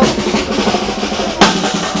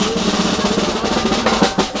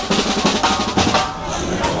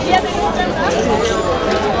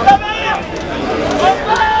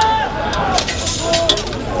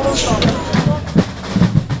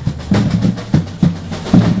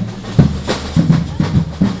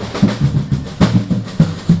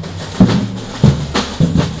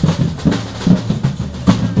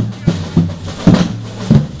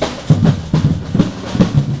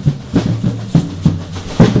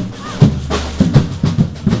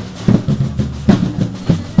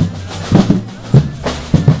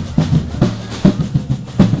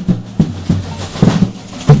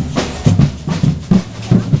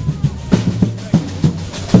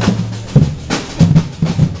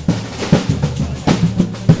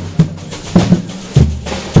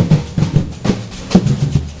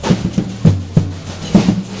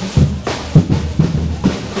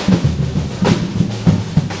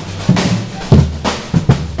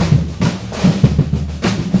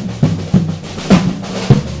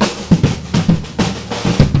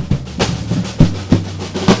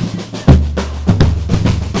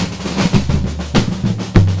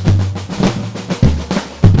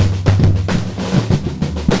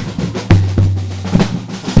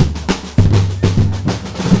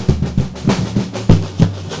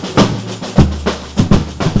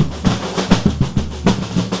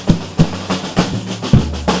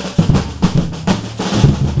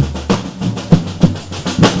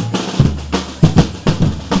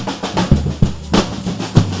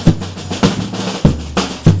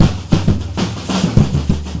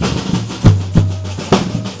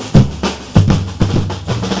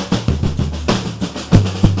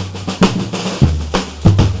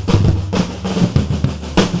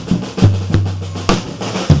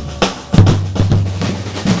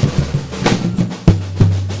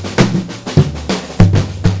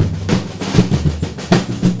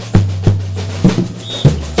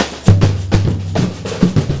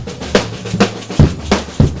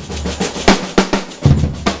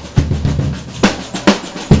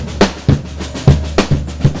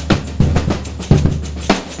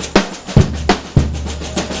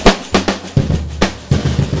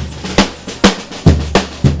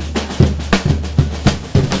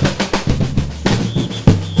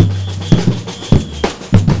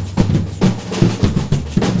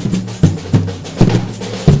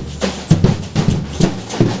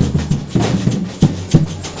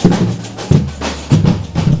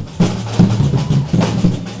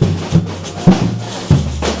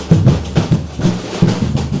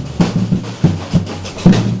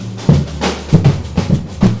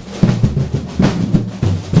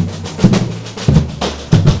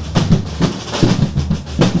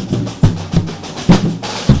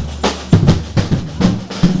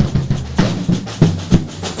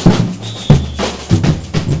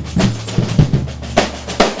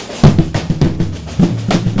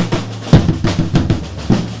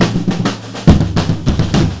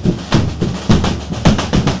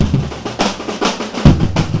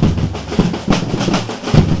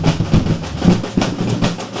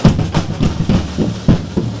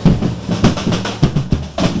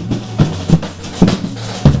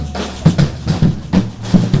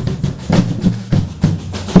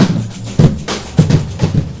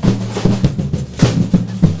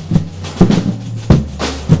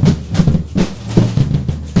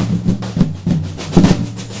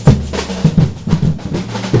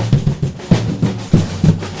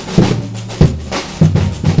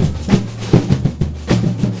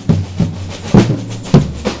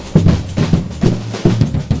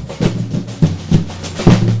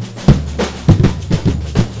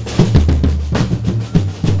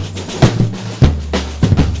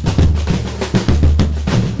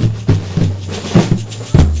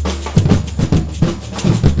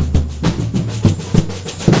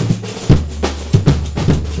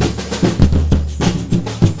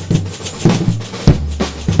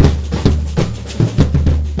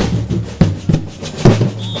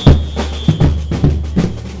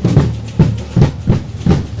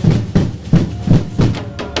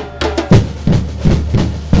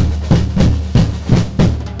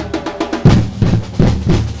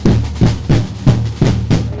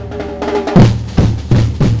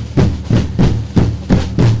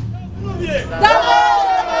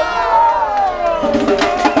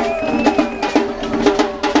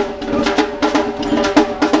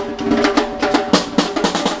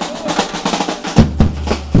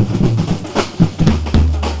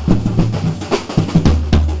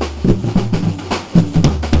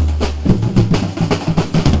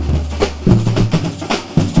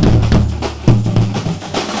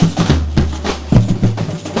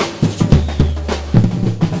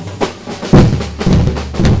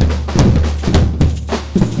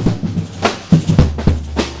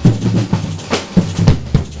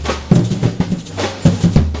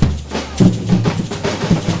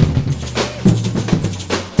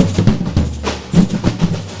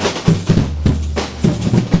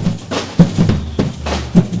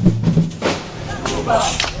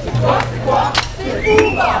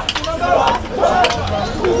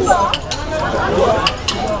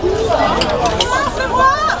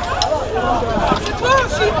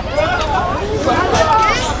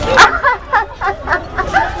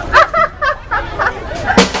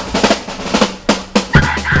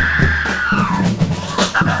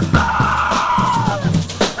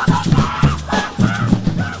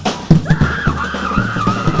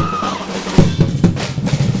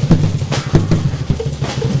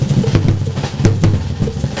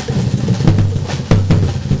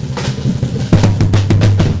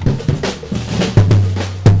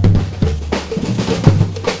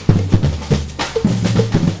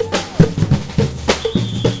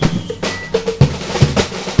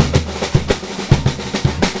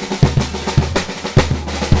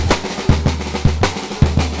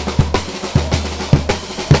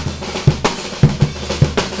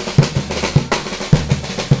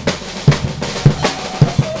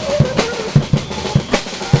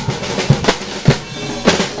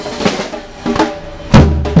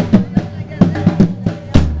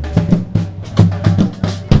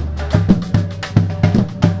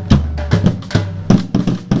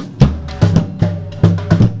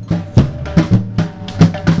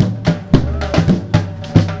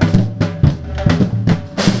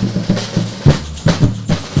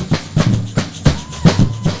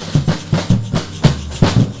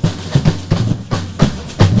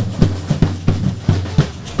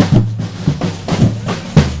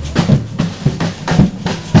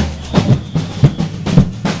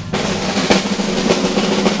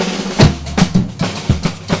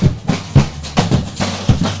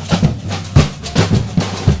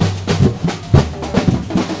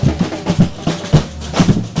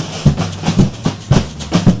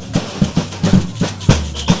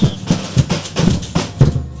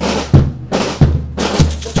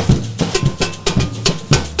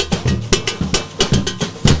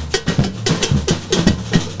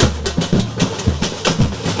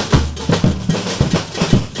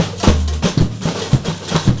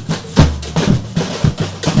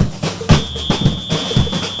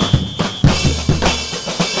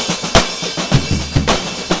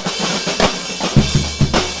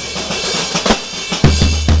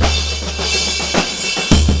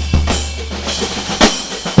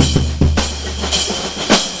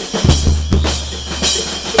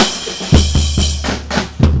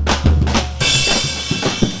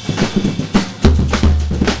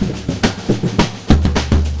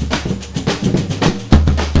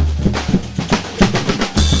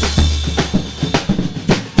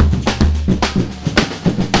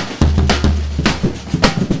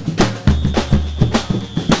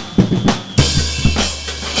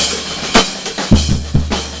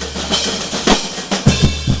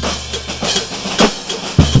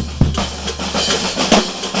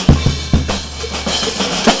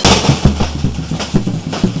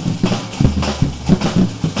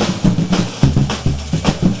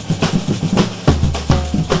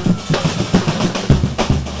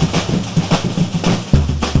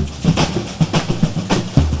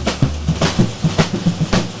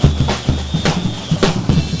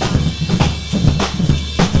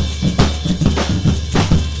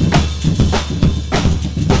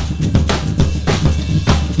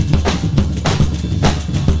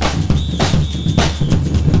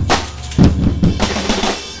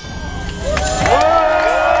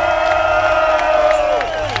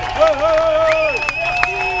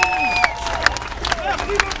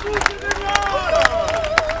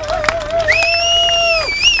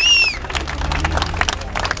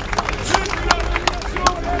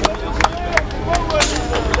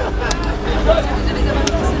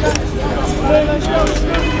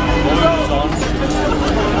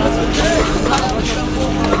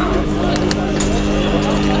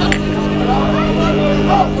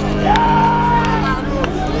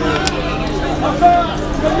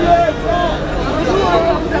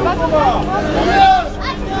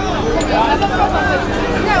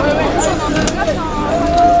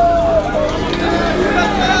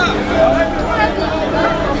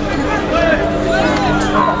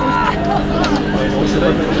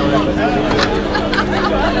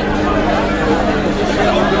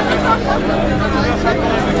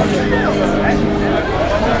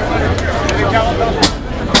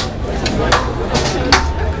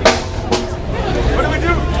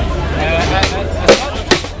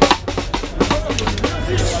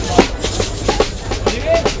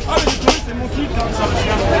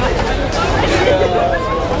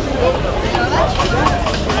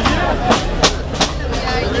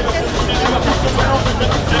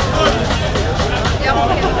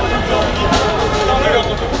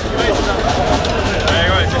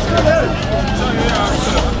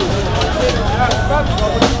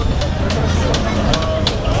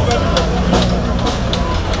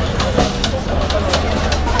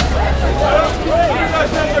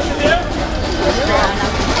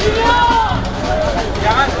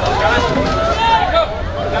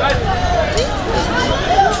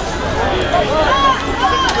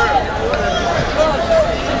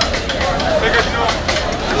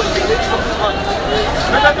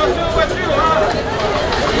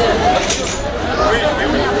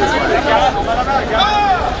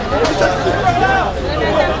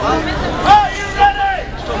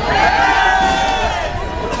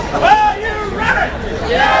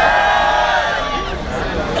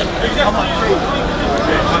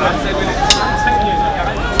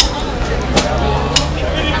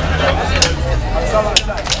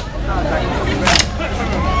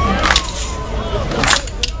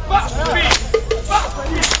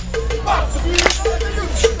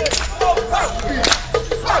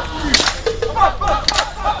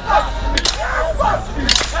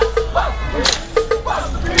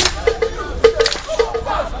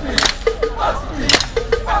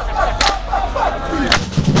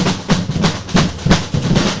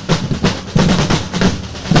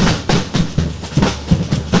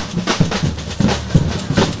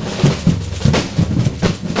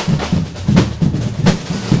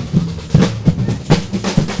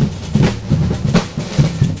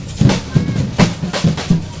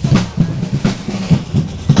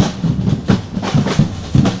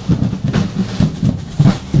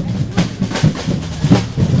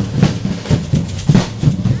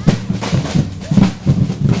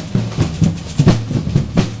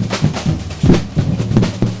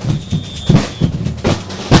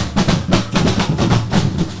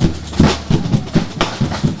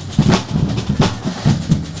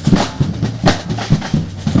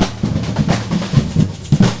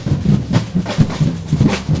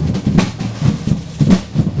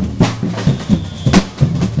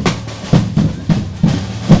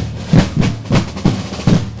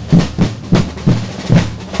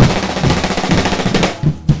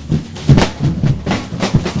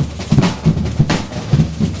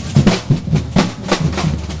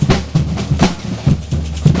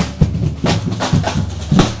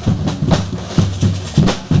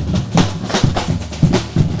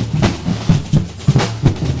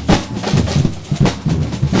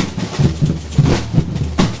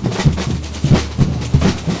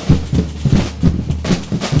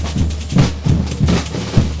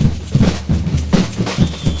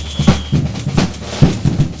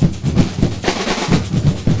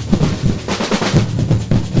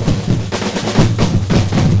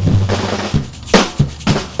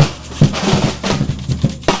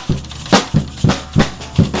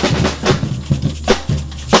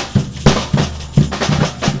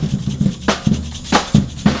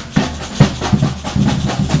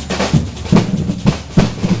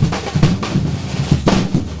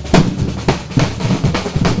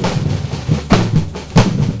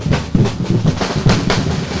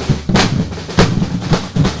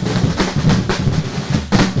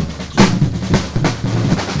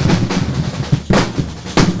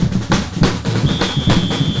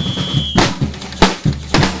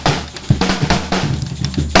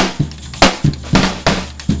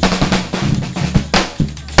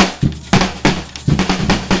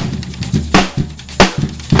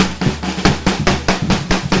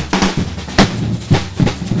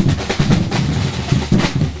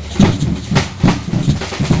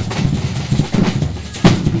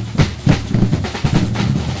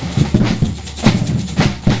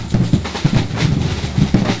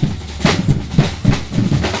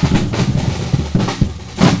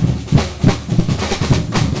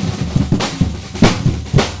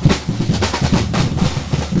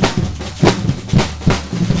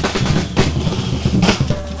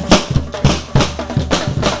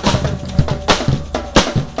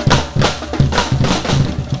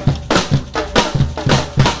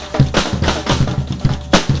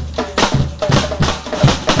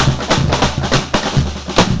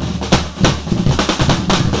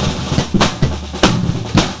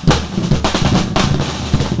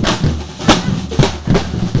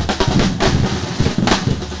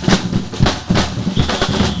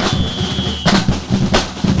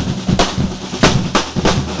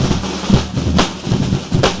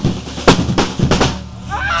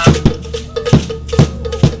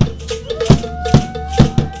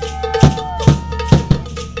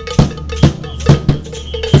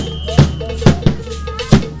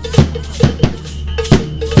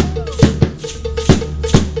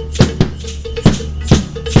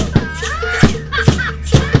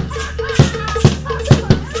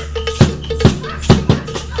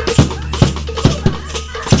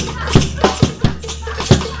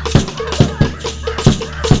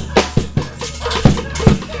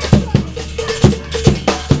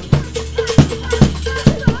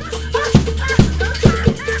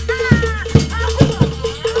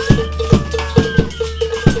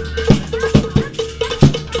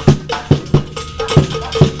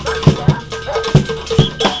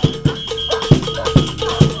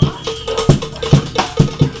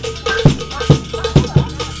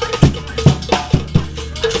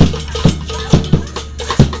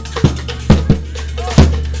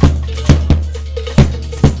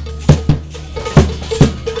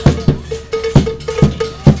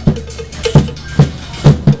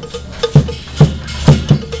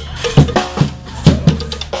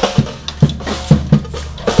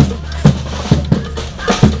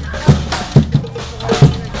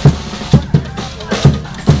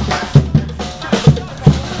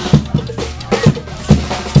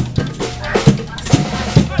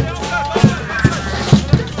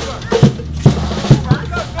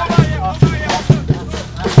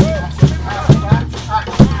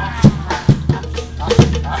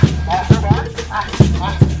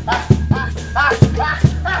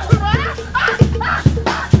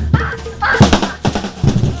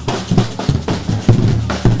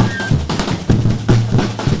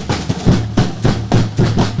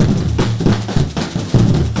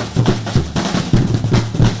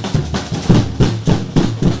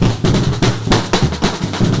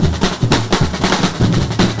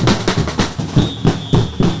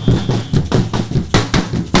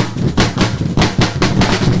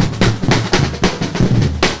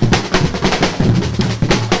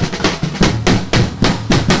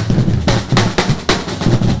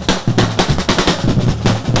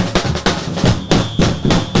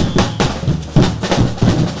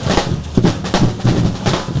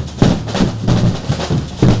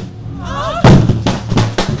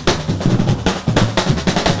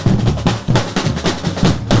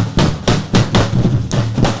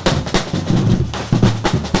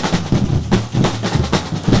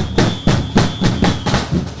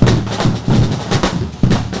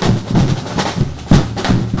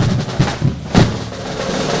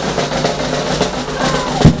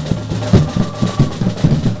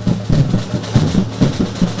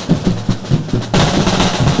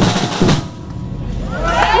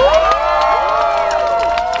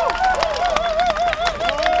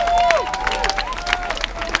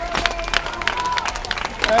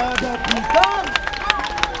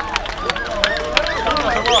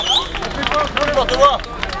 Le porte-voix.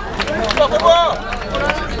 Porte-voix.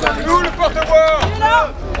 Nous le porte-voix.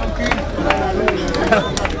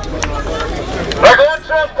 La grande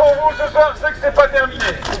chose pour vous ce soir, c'est que c'est pas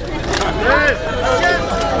terminé.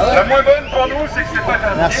 La moins bonne pour nous, c'est que c'est pas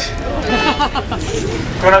terminé.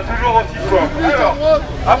 Qu'on a toujours aussi soif. Alors,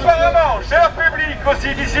 apparemment, cher public,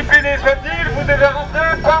 aussi discipliné soit-il, vous devez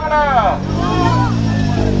rentrer par là.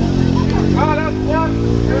 Par la droite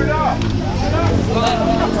de là.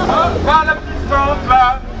 Par la petite fente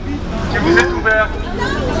là, qui vous est ouverte.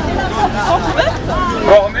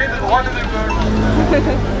 Bornée de droite et de gauche.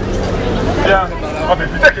 Bien. Oh mais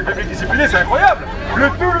putain, quel public discipliné, c'est incroyable. Le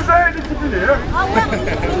Toulousain est discipliné, hein. Ah ouais, mais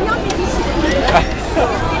Président est discipliné.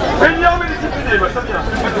 Président mais discipliné, bah ça vient.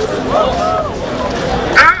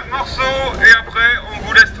 2 morceaux et après on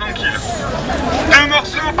vous laisse tranquille. 2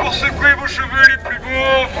 morceaux pour secouer vos cheveux les plus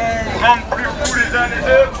beaux, vous rendre plus fous les uns les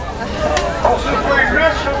autres. Pour secouer le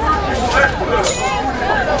cheveu qui vous reste.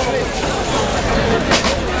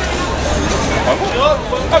 Ah bon?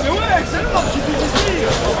 Ah mais ouais, excellent, qui fait ici.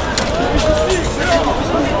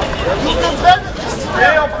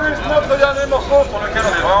 Et en plus, notre dernier morceau sur lequel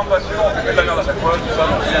on est vraiment pas sûr, on fait de la merde à chaque fois, tout ça,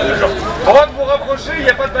 donc rien de genre. Droit de vous rapprocher, il n'y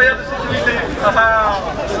a pas de barrière de sécurité. C'est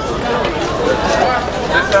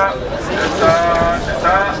ça, c'est ça, c'est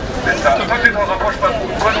ça, c'est ça. Toi tu t'en rapproches pas trop,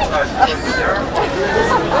 toi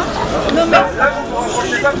non, là, là vous vous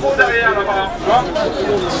rapprochez pas trop derrière là-bas, tu vois.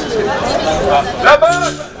 Là-bas,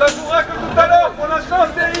 ça jouera que tout à l'heure, pour l'instant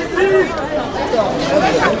c'est ici.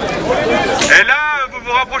 Et là, vous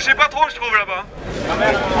vous rapprochez pas trop, je trouve, là-bas.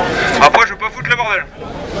 Après, je veux pas foutre le bordel.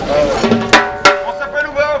 On s'appelle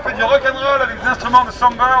Houba, on fait du rock'n'roll avec des instruments de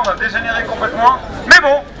samba, on a dégénéré complètement. Mais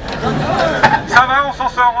bon, ça va, on s'en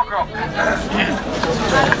sort encore.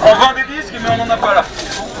 On vend des disques, mais on en a pas là.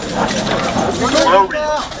 On a oublié.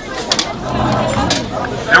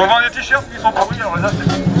 Et on vend des t-shirts qui sont pas oui, alors les acheter.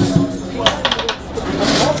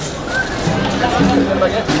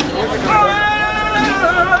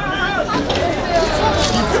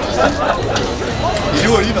 Il est où,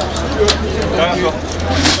 Olivier? Quand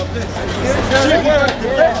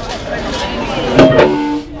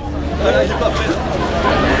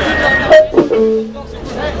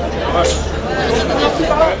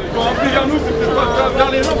on remplit vers nous, c'est peut-être pas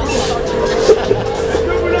vers les gens. Est-ce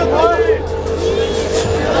que vous le prenez?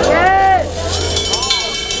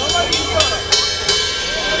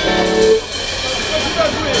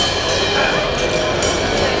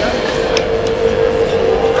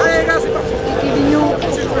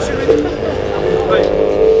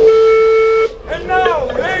 And now,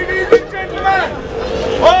 ladies and gentlemen,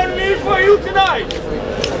 only for you tonight.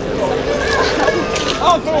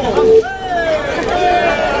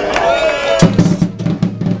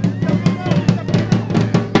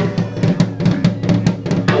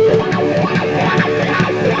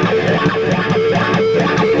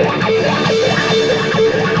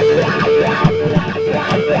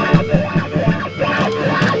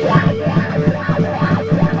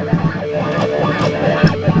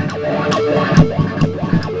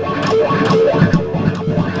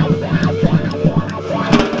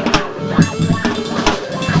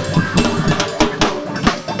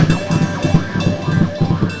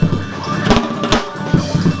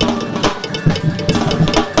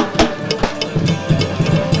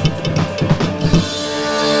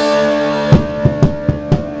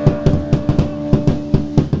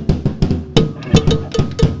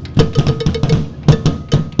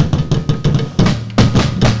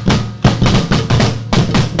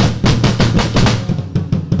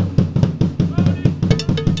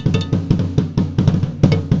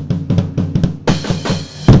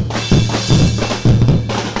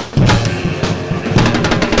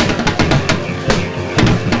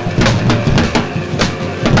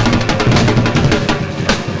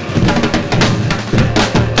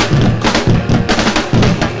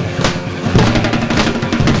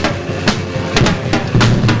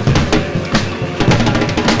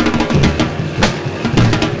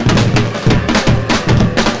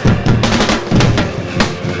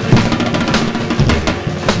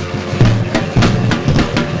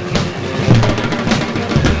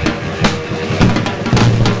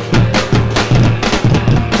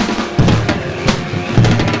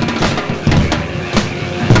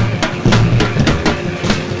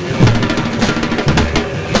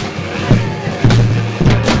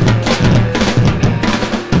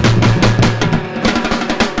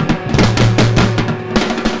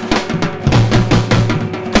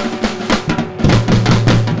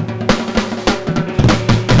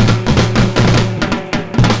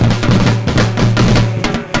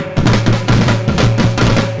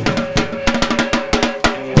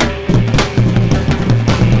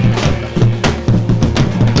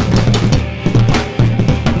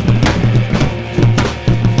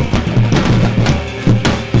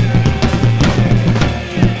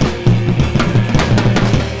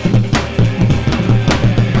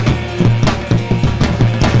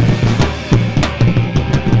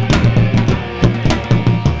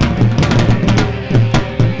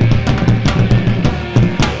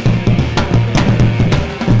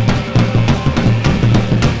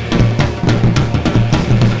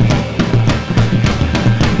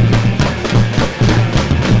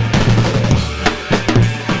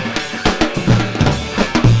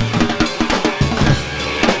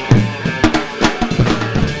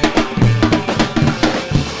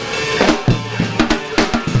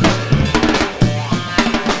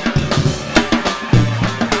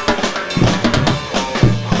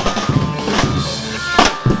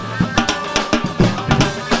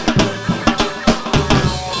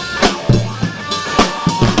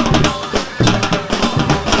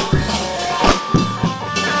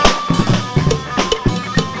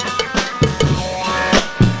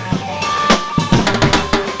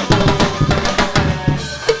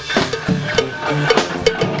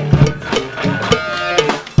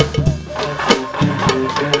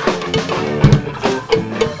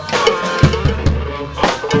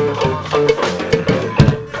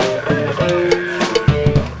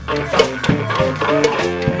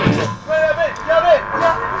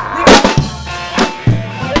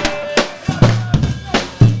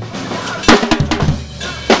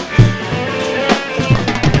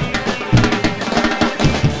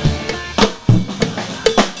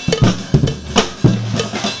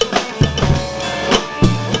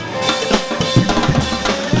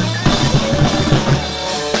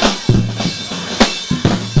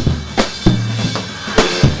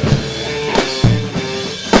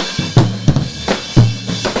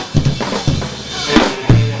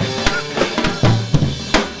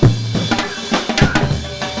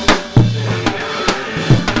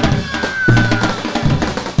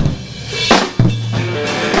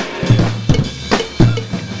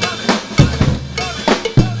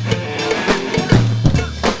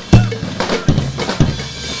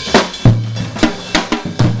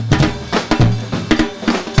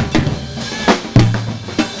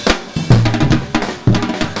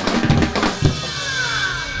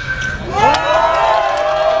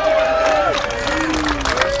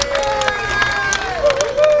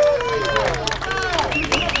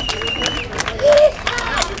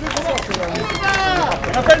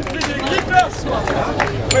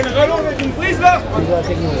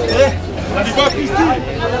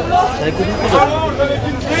 Rallonge avec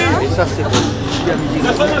une prise. Et ça, c'est bon.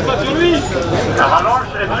 Ça sonne même pas sur lui. Rallonge,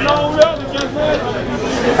 c'est un enrouleur de 15 mètres.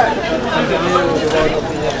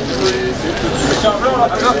 C'est un blanc là.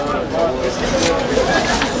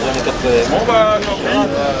 Bon bah, tant pis.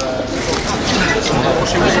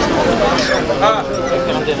 Ah.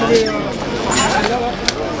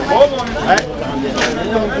 Bon, bon.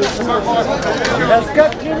 Il reste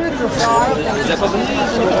 4 minutes, je ferai rien. Il a pas compris.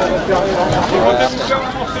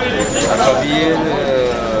 Fabienne,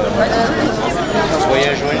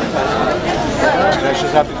 voyage, oui. La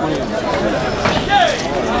chose la plus connue.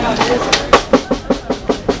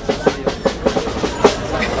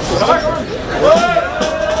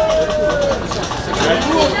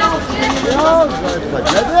 Non, je pas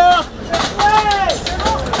de la bière.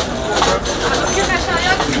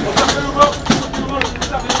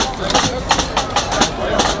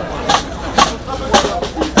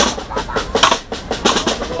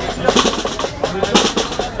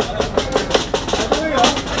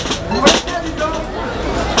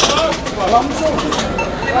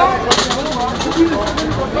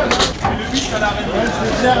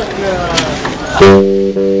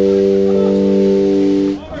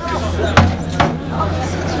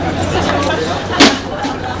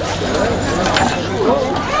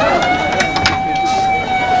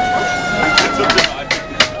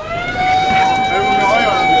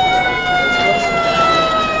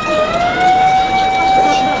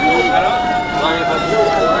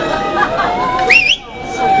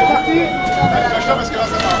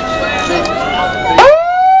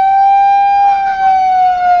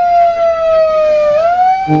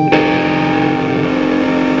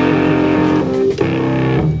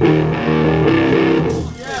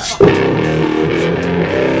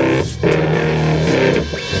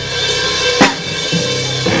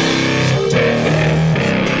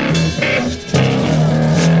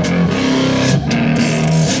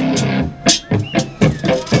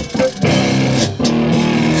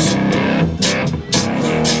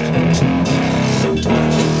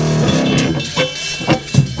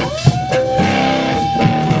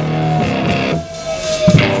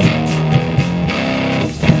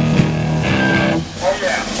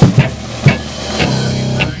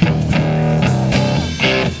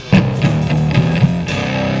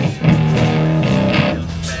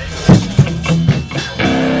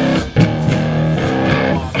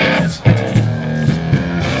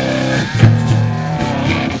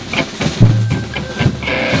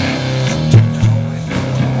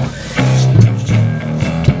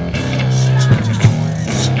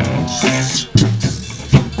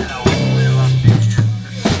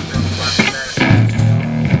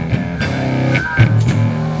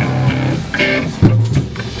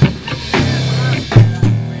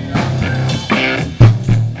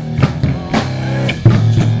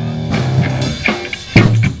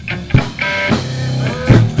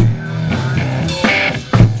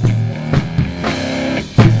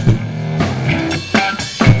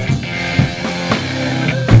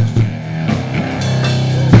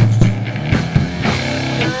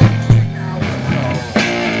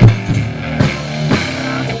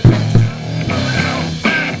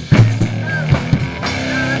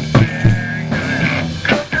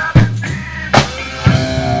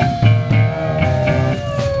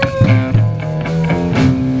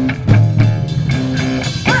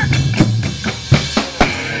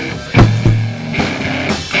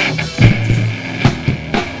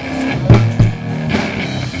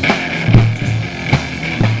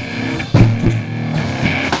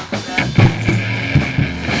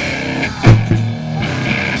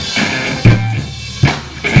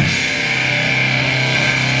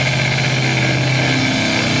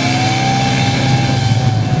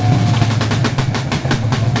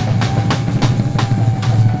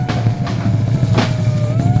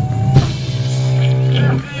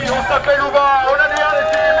 s'appelle Houba, on a bien les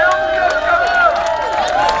filles, mais on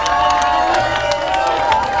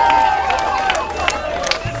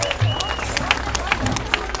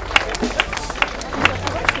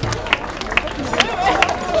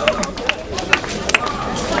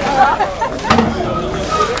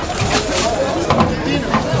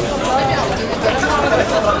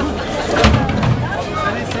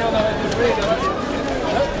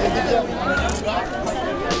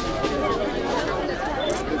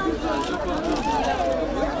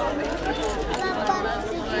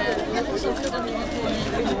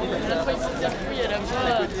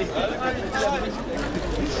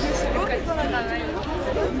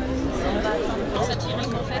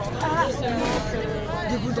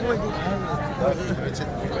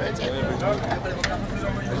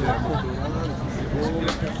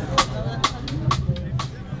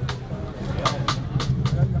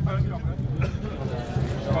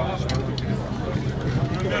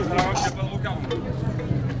 40.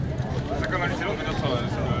 C'est comme à l'Utilon, mais sur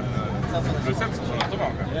le 7, c'est sur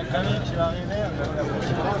l'automate. Il y a Carnet qui va arriver.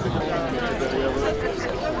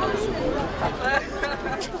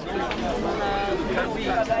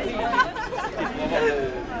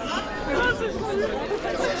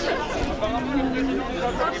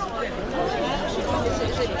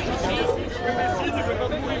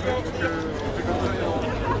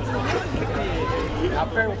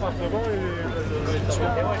 Après, on passe devant et...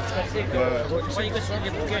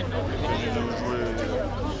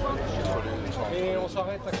 Et on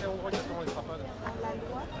s'arrête à quel endroit exactement les frappades?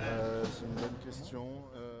 C'est une bonne question.